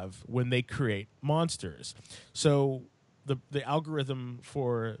have when they create monsters. So the algorithm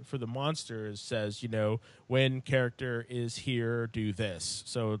for the monsters says, when character is here, do this.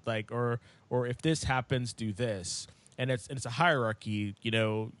 So like, or if this happens, do this. And it's a hierarchy.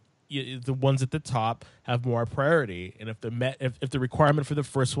 The ones at the top have more priority, and if the requirement for the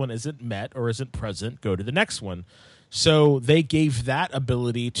first one isn't met or isn't present, go to the next one. So they gave that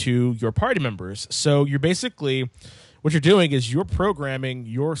ability to your party members. So you're basically, what you're doing is you're programming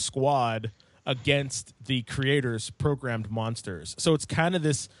your squad against the creator's programmed monsters. So it's kind of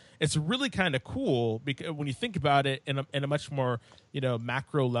this. It's really kind of cool because when you think about it in a much more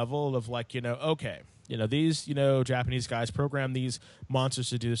macro level of like okay. These, Japanese guys program these monsters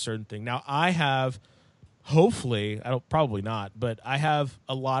to do a certain thing. Now, I have, hopefully, probably not, but I have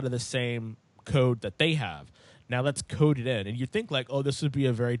a lot of the same code that they have. Now, let's code it in. And you think like, oh, this would be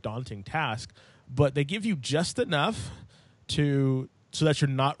a very daunting task, but they give you just enough so that you're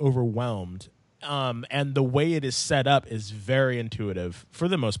not overwhelmed. And the way it is set up is very intuitive for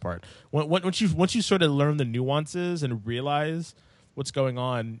the most part. Once you sort of learn the nuances and realize what's going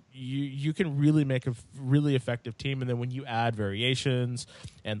on, you can really make a really effective team. And then when you add variations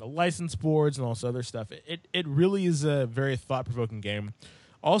and the license boards and all this other stuff, it really is a very thought-provoking game.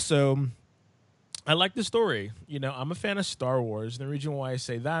 Also, I like the story. I'm a fan of Star Wars, and the reason why I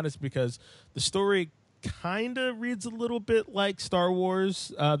say that is because the story kind of reads a little bit like Star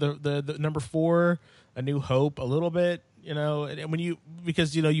Wars, the number 4, A New Hope, a little bit. And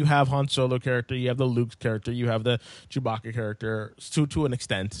because you have Han Solo character, you have the Luke character, you have the Chewbacca character to an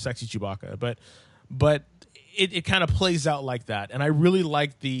extent, sexy Chewbacca, but it kind of plays out like that. And I really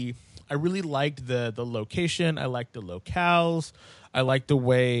liked the location. I liked the locales. I liked the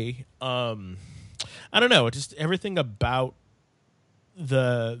way I don't know, just everything about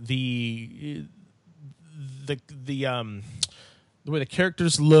the way the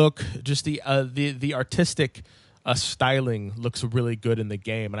characters look, just the artistic styling looks really good in the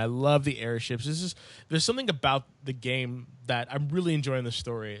game, and I love the airships. There's something about the game that I'm really enjoying the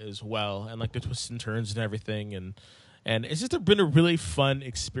story as well, and like the twists and turns and everything, and it's just been a really fun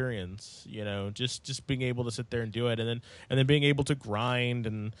experience, just being able to sit there and do it, and then being able to grind,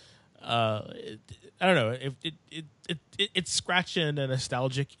 and I don't know, it's scratching a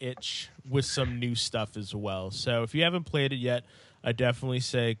nostalgic itch with some new stuff as well. So if you haven't played it yet, I definitely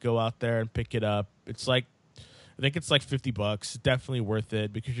say go out there and pick it up. It's like, I think it's like $50. Definitely worth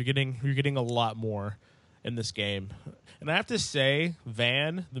it because you're getting a lot more in this game. And I have to say,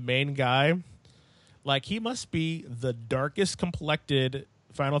 Van, the main guy, like he must be the darkest complected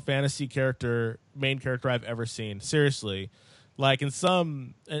Final Fantasy main character I've ever seen. Seriously. Like in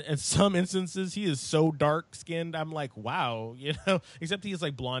some instances, he is so dark skinned. I'm like, wow, Except he has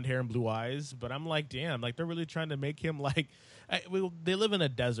like blonde hair and blue eyes. But I'm like, damn, like they're really trying to make him like. They live in a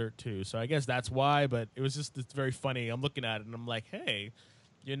desert too, so I guess that's why. But it's very funny. I'm looking at it and I'm like, hey,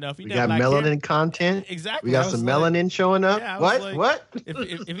 if you got melanin content, exactly. We got some melanin showing up. Yeah, what?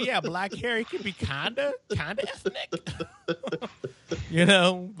 If he had black hair, he could be kinda ethnic.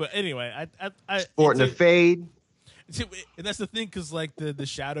 But anyway, I sporting a fade. And that's the thing, because like the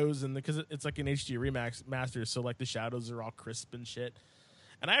shadows and because it's like an HD remaster, so like the shadows are all crisp and shit.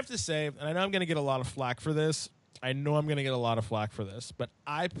 And I have to say, and I know I'm gonna get a lot of flack for this. But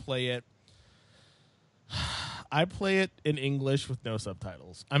I play it in English with no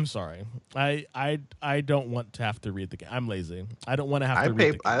subtitles. I'm sorry. I don't want to have to read the game. I'm lazy. I don't want to have to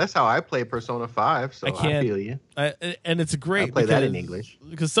read the game. That's how I play Persona 5, so I feel you. And it's great. I play that in English.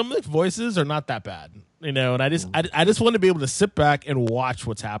 Because some of the voices are not that bad. And I just want to be able to sit back and watch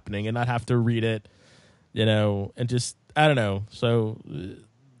what's happening and not have to read it, and just, I don't know. So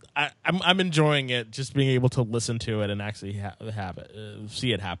I'm enjoying it, just being able to listen to it and actually have it,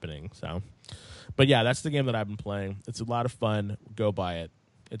 see it happening. So, but yeah, that's the game that I've been playing. It's a lot of fun. Go buy it.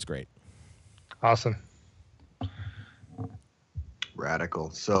 It's great. Awesome. Radical.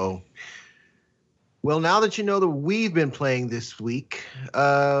 So, well, now that you know that we've been playing this week,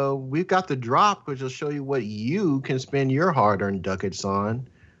 we've got the drop, which will show you what you can spend your hard-earned ducats on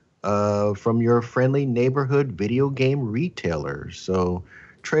from your friendly neighborhood video game retailer. So,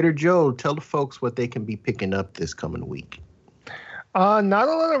 Trader Joe, tell the folks what they can be picking up this coming week. Not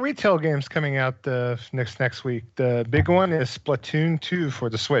a lot of retail games coming out next week. The big one is Splatoon 2 for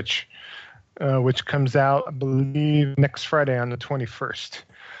the Switch, which comes out, I believe, next Friday on the 21st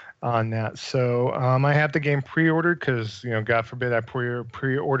on that. So I have the game pre-ordered because, God forbid I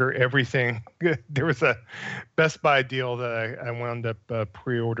pre-order everything. There was a Best Buy deal that I wound up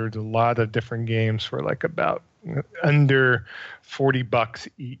pre-ordered a lot of different games for like about under $40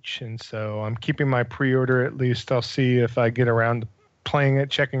 each. And so I'm keeping my pre-order at least. I'll see if I get around to playing it,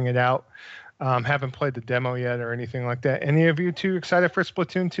 checking it out. Haven't played the demo yet or anything like that. Any of you two excited for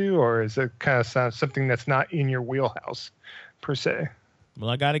Splatoon 2, or is it kind of something that's not in your wheelhouse per se? Well,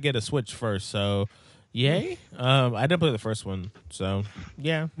 I got to get a Switch first, so yay. I didn't play the first one, so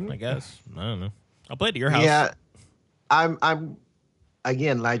yeah, I guess. I don't know. I'll play it at your house. Yeah, I'm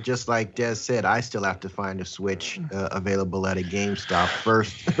again, just like Des said, I still have to find a Switch available at a GameStop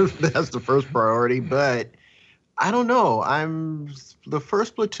first. That's the first priority, but I don't know. The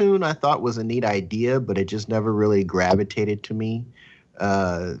first Splatoon I thought was a neat idea, but it just never really gravitated to me.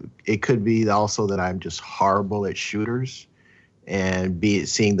 It could be also that I'm just horrible at shooters, and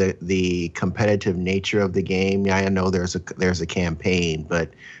seeing the competitive nature of the game. Yeah, I know there's a campaign,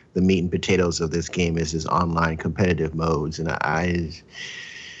 but the meat and potatoes of this game is his online competitive modes, and that's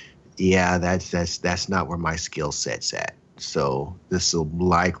not where my skill set's at. So this will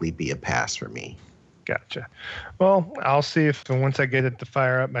likely be a pass for me. Gotcha. Well, I'll see if once I get it to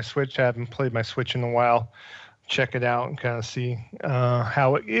fire up my Switch, I haven't played my Switch in a while, check it out and kind of see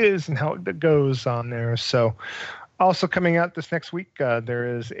how it is and how it goes on there. So also coming out this next week,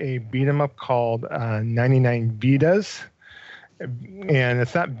 there is a beat 'em up called 99 Vidas. And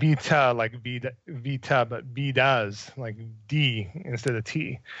it's not Vita like Vita, but Vidas like D instead of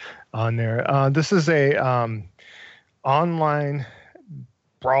T on there. This is a online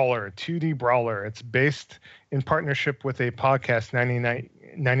brawler, 2D brawler. It's based in partnership with a podcast,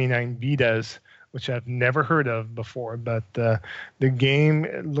 99 Vidas, which I've never heard of before. But the game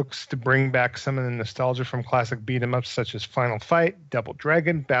looks to bring back some of the nostalgia from classic beat 'em ups such as Final Fight, Double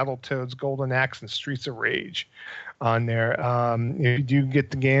Dragon, Battletoads, Golden Axe, and Streets of Rage on there. If you do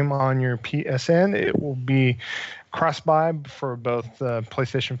get the game on your PSN, it will be cross-buy for both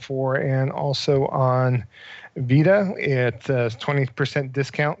PlayStation 4 and also on Vita. It's a 20%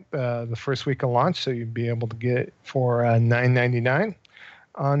 discount the first week of launch, so you'll be able to get it for $9.99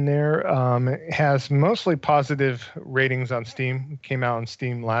 on there. It has mostly positive ratings on Steam. It came out on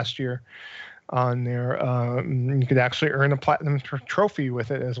Steam last year on there. You could actually earn a platinum trophy with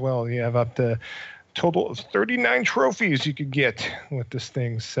it as well. You have up to total of 39 trophies you could get with this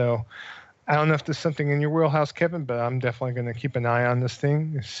thing. So I don't know if there's something in your wheelhouse, Kevin, but I'm definitely going to keep an eye on this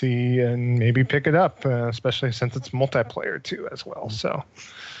thing, see, and maybe pick it up, especially since it's multiplayer too as well. So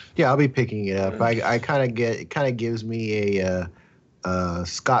yeah, I'll be picking it up. I it kind of gives me a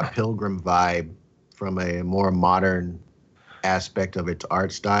Scott Pilgrim vibe from a more modern aspect of its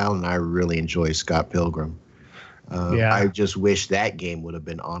art style, and I really enjoy Scott Pilgrim. I just wish that game would have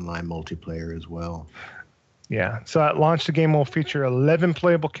been online multiplayer as well. Yeah. So at launch, the game will feature 11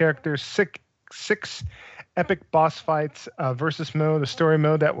 playable characters, six epic boss fights, versus mode, a story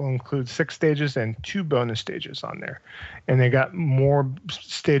mode that will include 6 stages and 2 bonus stages on there. And they got more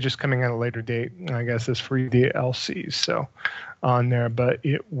stages coming at a later date, I guess, as free DLCs. So on there, but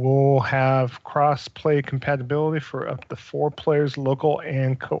it will have cross-play compatibility for up to 4 players, local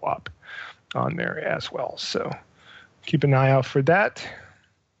and co-op on there as well. So keep an eye out for that.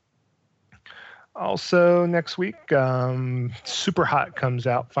 Also, next week, Super Hot comes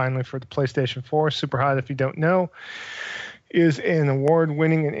out finally for the PlayStation 4. Super Hot, if you don't know, is an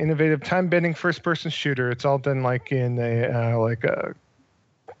award-winning and innovative time-bending first-person shooter. It's all done like in a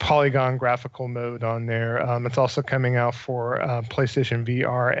polygon graphical mode on there. It's also coming out for PlayStation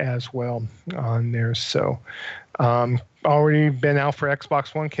VR as well on there. So, already been out for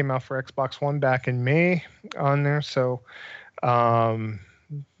Xbox One. Came out for Xbox One back in May on there. So,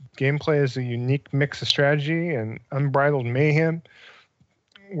 gameplay is a unique mix of strategy and unbridled mayhem,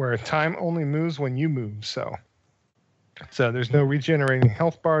 where time only moves when you move. So there's no regenerating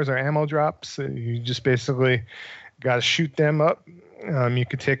health bars or ammo drops. You just basically got to shoot them up. You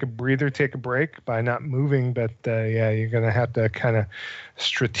could take a breather, take a break by not moving, but you're going to have to kind of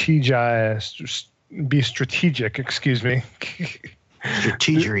be strategic. Excuse me.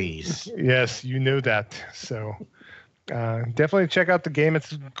 Strategeries. Yes, you know that. So. Definitely check out the game.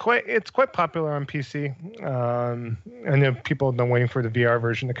 It's quite popular on PC. I know people have been waiting for the VR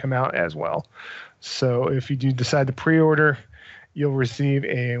version to come out as well. So if you do decide to pre-order you'll receive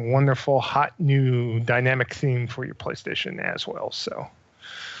a wonderful, hot, new dynamic theme for your PlayStation as well. So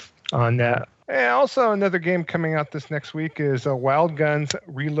on that. And also another game coming out this next week is Wild Guns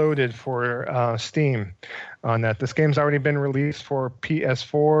Reloaded for Steam on that. This game's already been released for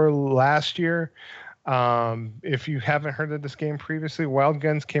PS4 last year. If you haven't heard of this game previously, Wild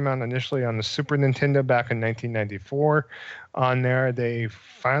Guns came out initially on the Super Nintendo back in 1994. On there, they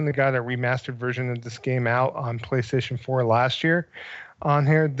finally got a remastered version of this game out on PlayStation 4 last year. On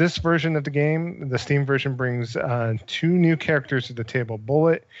here, this version of the game, the Steam version, brings 2 new characters to the table,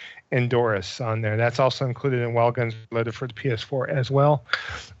 Bullet and Doris on there. That's also included in Wild Guns Reloaded for the PS4 as well.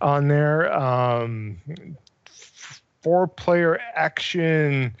 On there, 4-player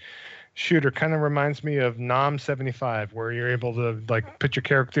action shooter kind of reminds me of Nom 75, where you're able to like put your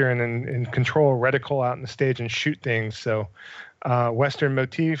character in and control a reticle out in the stage and shoot things. So Western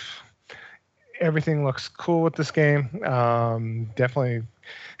motif. Everything looks cool with this game. Definitely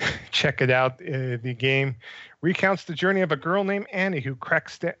check it out. The game recounts the journey of a girl named Annie who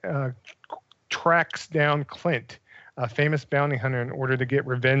tracks down Clint, a famous bounty hunter, in order to get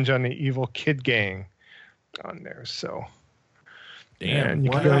revenge on the evil Kid Gang on there. So, damn,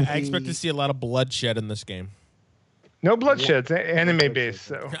 I expect to see a lot of bloodshed in this game. No bloodshed. It's anime based.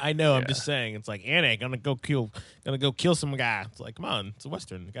 So I know. Yeah. I'm just saying. It's like Annie gonna go kill some guy. It's like, come on, it's a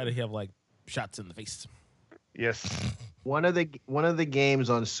Western. You gotta have like shots in the face. Yes. One of the games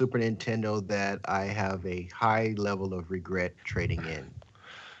on Super Nintendo that I have a high level of regret trading in.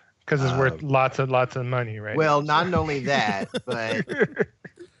 Because it's worth lots of money, right? Well, not only that, but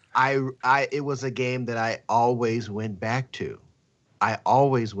it was a game that I always went back to. I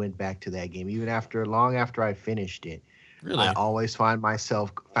always went back to that game, even long after I finished it. Really? I always found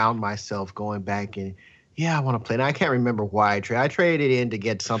myself going back and, I want to play. And I can't remember why I traded in to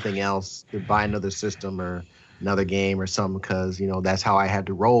get something else, to buy another system or another game or something, because, that's how I had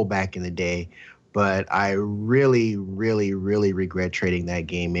to roll back in the day. But I really, really, really regret trading that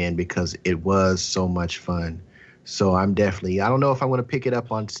game in because it was so much fun. So I don't know if I'm going to pick it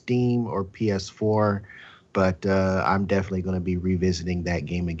up on Steam or PS4, but I'm definitely going to be revisiting that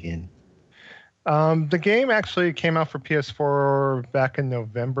game again. The game actually came out for PS4 back in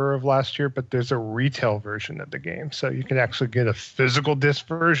November of last year, but there's a retail version of the game. So you can actually get a physical disc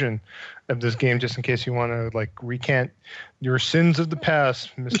version of this game just in case you want to like recant your sins of the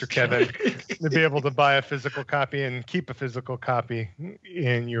past, Mr. Kevin, to be able to buy a physical copy and keep a physical copy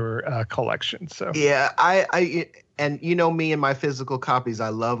in your collection. So yeah, I and me and my physical copies, I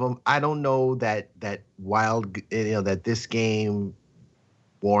love them. I don't know that that this game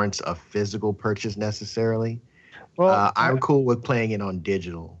warrants a physical purchase necessarily. Well, I'm cool with playing it on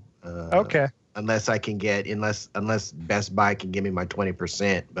digital. Okay. Unless Best Buy can give me my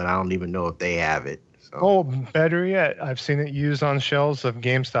 20%, but I don't even know if they have it. So. Oh, better yet, I've seen it used on shelves of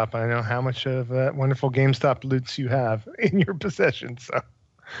GameStop. I know how much of that wonderful GameStop loots you have in your possession. So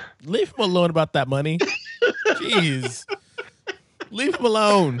leave him alone about that money. Jeez. Leave him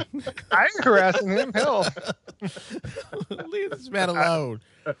alone. I ain't harassing him. Hell. Leave this man alone.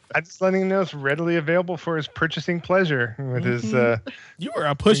 I'm just letting him know it's readily available for his purchasing pleasure with his. You are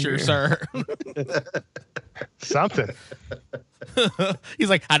a pusher, sir. Something. He's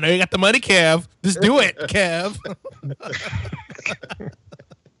like, I know you got the money, Kev. Just do it, Kev.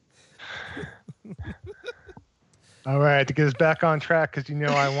 All right, to get us back on track, because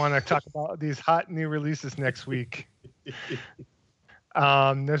I want to talk about these hot new releases next week.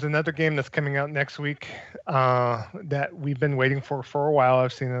 There's another game that's coming out next week that we've been waiting for a while.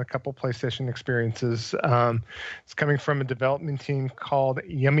 I've seen it in a couple PlayStation experiences. It's coming from a development team called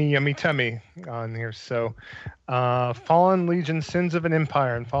Yummy Yummy Tummy on here. So Fallen Legion Sins of an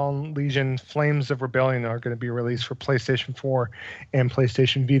Empire and Fallen Legion Flames of Rebellion are going to be released for PlayStation 4 and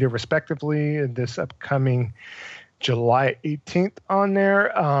PlayStation Vita respectively this upcoming July 18th on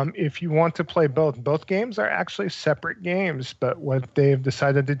there. If you want to play both games are actually separate games, but what they've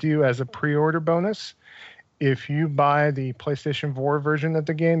decided to do as a pre-order bonus, if you buy the PlayStation 4 version of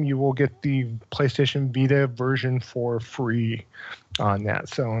the game, you will get the PlayStation Vita version for free on that.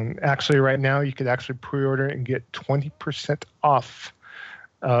 So actually right now you could actually pre-order and get 20% off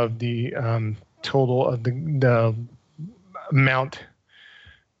of the total of the amount.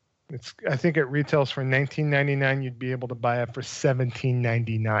 I think it retails for $19.99. You'd be able to buy it for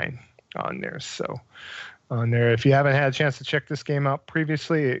 $17.99 on there. So on there, if you haven't had a chance to check this game out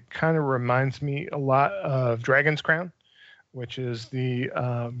previously, it kind of reminds me a lot of Dragon's Crown, which is the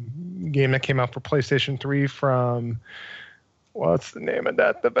game that came out for PlayStation 3 from, what's the name of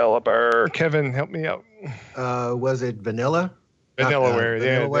that developer? Kevin, help me out. Was it Vanilla? Vanillaware.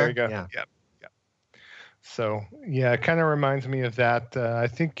 Yeah, there you go. Yeah. Yep. So yeah, it kind of reminds me of that. I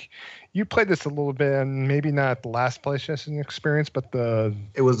think you played this a little bit, and maybe not the last PlayStation experience, but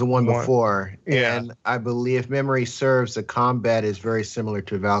It was the one before. Yeah. And I believe, if memory serves, the combat is very similar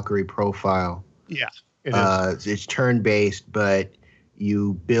to Valkyrie Profile. Yeah, it is. It's turn-based, but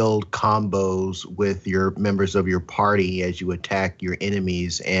you build combos with your members of your party as you attack your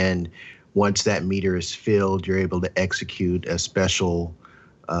enemies. And once that meter is filled, you're able to execute a special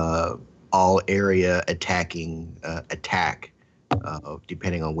all-area attacking attack,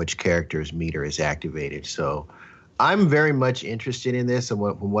 depending on which character's meter is activated. So I'm very much interested in this. And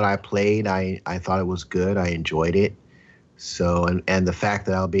from what I played, I thought it was good. I enjoyed it. So, and the fact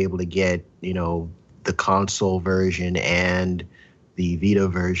that I'll be able to get, the console version and the Vita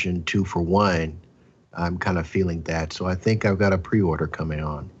version 2 for 1, I'm kind of feeling that. So I think I've got a pre-order coming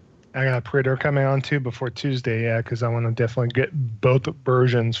on. I got a pre-order coming on too before Tuesday, yeah, because I want to definitely get both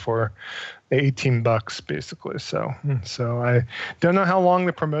versions for $18 basically. So I don't know how long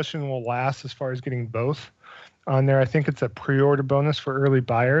the promotion will last as far as getting both on there. I think it's a pre-order bonus for early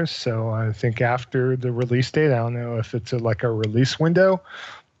buyers. So I think after the release date, I don't know if it's like a release window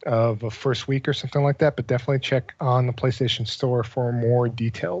of a first week or something like that, but definitely check on the PlayStation Store for more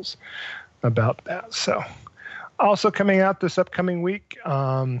details about that. So also coming out this upcoming week,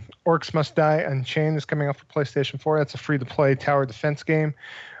 Orcs Must Die Unchained is coming out for PlayStation 4. That's a free-to-play tower defense game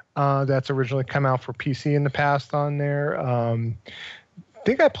that's originally come out for PC in the past on there. I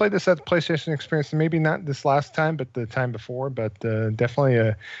think I played this at the PlayStation Experience, maybe not this last time, but the time before, but definitely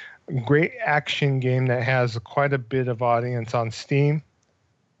a great action game that has quite a bit of audience on Steam.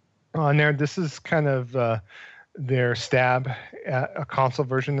 On there, this is kind of their stab at a console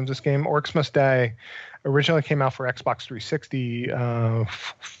version of this game. Orcs Must Die originally came out for Xbox 360 a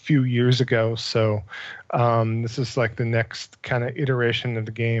few years ago, so this is like the next kind of iteration of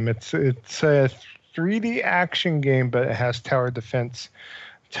the game. It's a 3D action game, but it has tower defense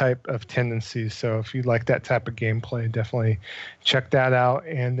type of tendencies. So if you like that type of gameplay, definitely check that out.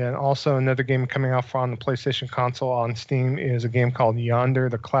 And then also another game coming out on the PlayStation console on Steam is a game called Yonder: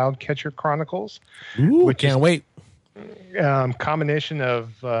 The Cloudcatcher Chronicles. Ooh, which can't wait. Combination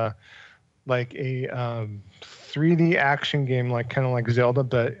of like a 3D action game, like kind of like Zelda,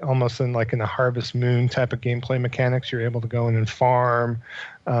 but almost in a Harvest Moon type of gameplay mechanics. You're able to go in and farm,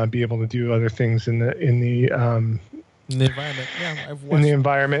 be able to do other things in the environment. Yeah,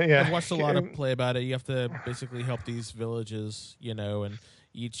 I've watched a lot of play about it. You have to basically help these villages, and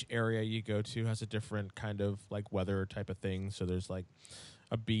each area you go to has a different kind of like weather type of thing. So there's like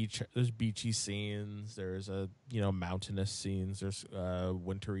a beach, there's beachy scenes, there's mountainous scenes, there's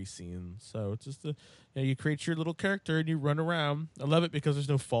wintry scenes. So it's just you create your little character and you run around. I love it because there's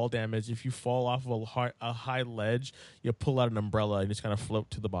no fall damage. If you fall off of a high ledge, you pull out an umbrella and just kind of float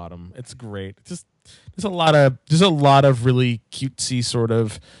to the bottom. It's great. It's just there's a lot of really cutesy sort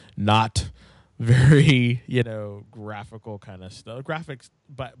of not very graphical kind of stuff. Graphics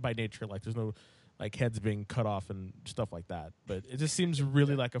by nature, like there's no like heads being cut off and stuff like that. But it just seems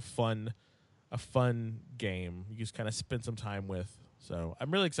really like a fun game. You just kind of spend some time with. So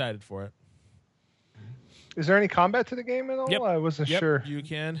I'm really excited for it. Is there any combat to the game at all? Yep. I wasn't sure. You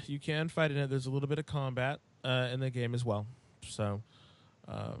can fight in it. There's a little bit of combat in the game as well. So,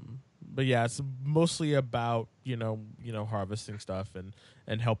 but yeah, it's mostly about harvesting stuff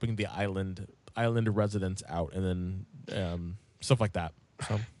and helping the island residents out, and then stuff like that.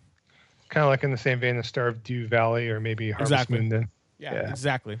 So. Kind of like in the same vein as Stardew Valley or maybe Harvest Moon then. Yeah,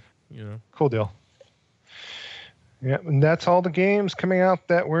 exactly. Cool deal. Yeah, and that's all the games coming out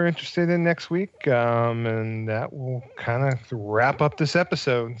that we're interested in next week. And that will kind of wrap up this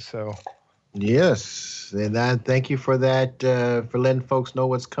episode. So, yes. And thank you for that, for letting folks know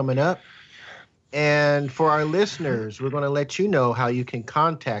what's coming up. And for our listeners, we're going to let you know how you can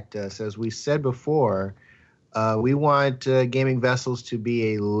contact us. As we said before, we want Gaming Vessels to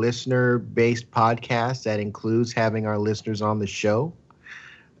be a listener-based podcast that includes having our listeners on the show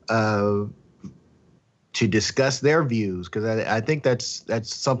to discuss their views, because I think that's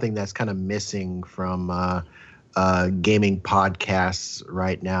something that's kind of missing from gaming podcasts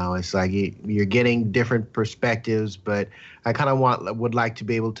right now. It's like you're getting different perspectives, but I kind of would like to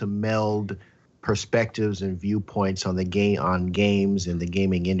be able to meld perspectives and viewpoints on games and the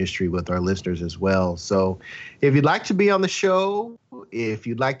gaming industry with our listeners as well. So if you'd like to be on the show, if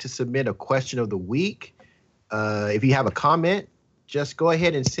you'd like to submit a question of the week, if you have a comment, just go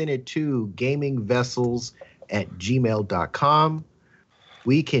ahead and send it to gamingvessels@gmail.com.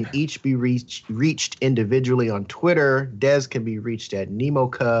 We can each be reached individually on Twitter. Des can be reached at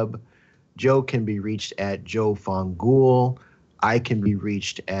NemoCub. Joe can be reached at Joe Fongul. I can be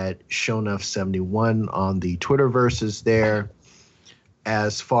reached at Shonuff71 on the Twitterverses there.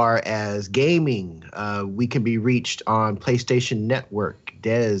 As far as gaming, we can be reached on PlayStation Network.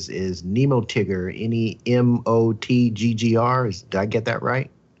 Dez is Nemotigger, Nemotggr. Did I get that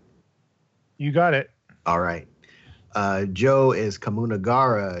right? You got it. All right. Joe is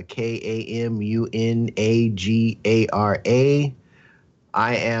Kamunagara, Kamunagara.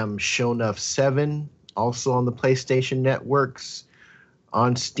 I am Shonuff7, also on the PlayStation Networks.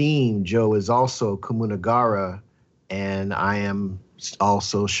 On Steam, Joe is also Kamunagara, and I am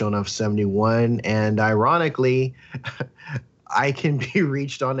also Shonuff71. And ironically, I can be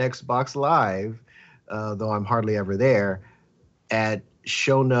reached on Xbox Live, though I'm hardly ever there, at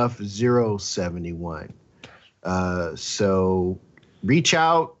Shonuff071. So reach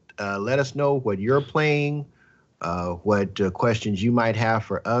out, let us know what you're playing, what questions you might have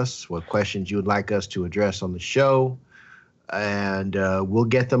for us, what questions you would like us to address on the show, and we'll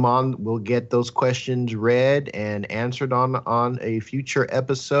get them on. We'll get those questions read and answered on a future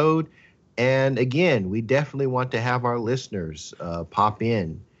episode. And again, we definitely want to have our listeners pop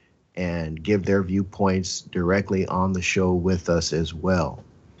in and give their viewpoints directly on the show with us as well.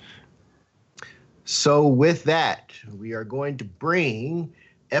 So with that, we are going to bring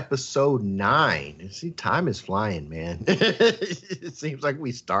episode 9. See, time is flying, man. It seems like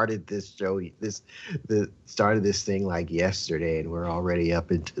we started this show, started this thing like yesterday, and we're already up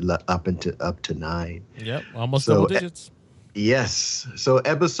to 9. Yep, almost double digits. Yes. So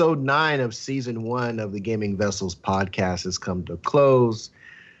episode 9 of season 1 of the Gaming Vessels podcast has come to a close.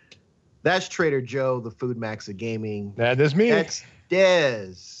 That's Trader Joe, the Food Max of Gaming. That is me. That's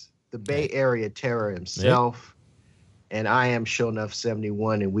Dez, the Bay Area Terror himself. Yep. And I am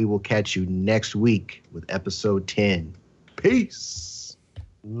Shonuff71, and we will catch you next week with episode 10. Peace.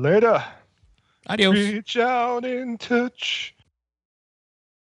 Later. Adios. Reach out and touch.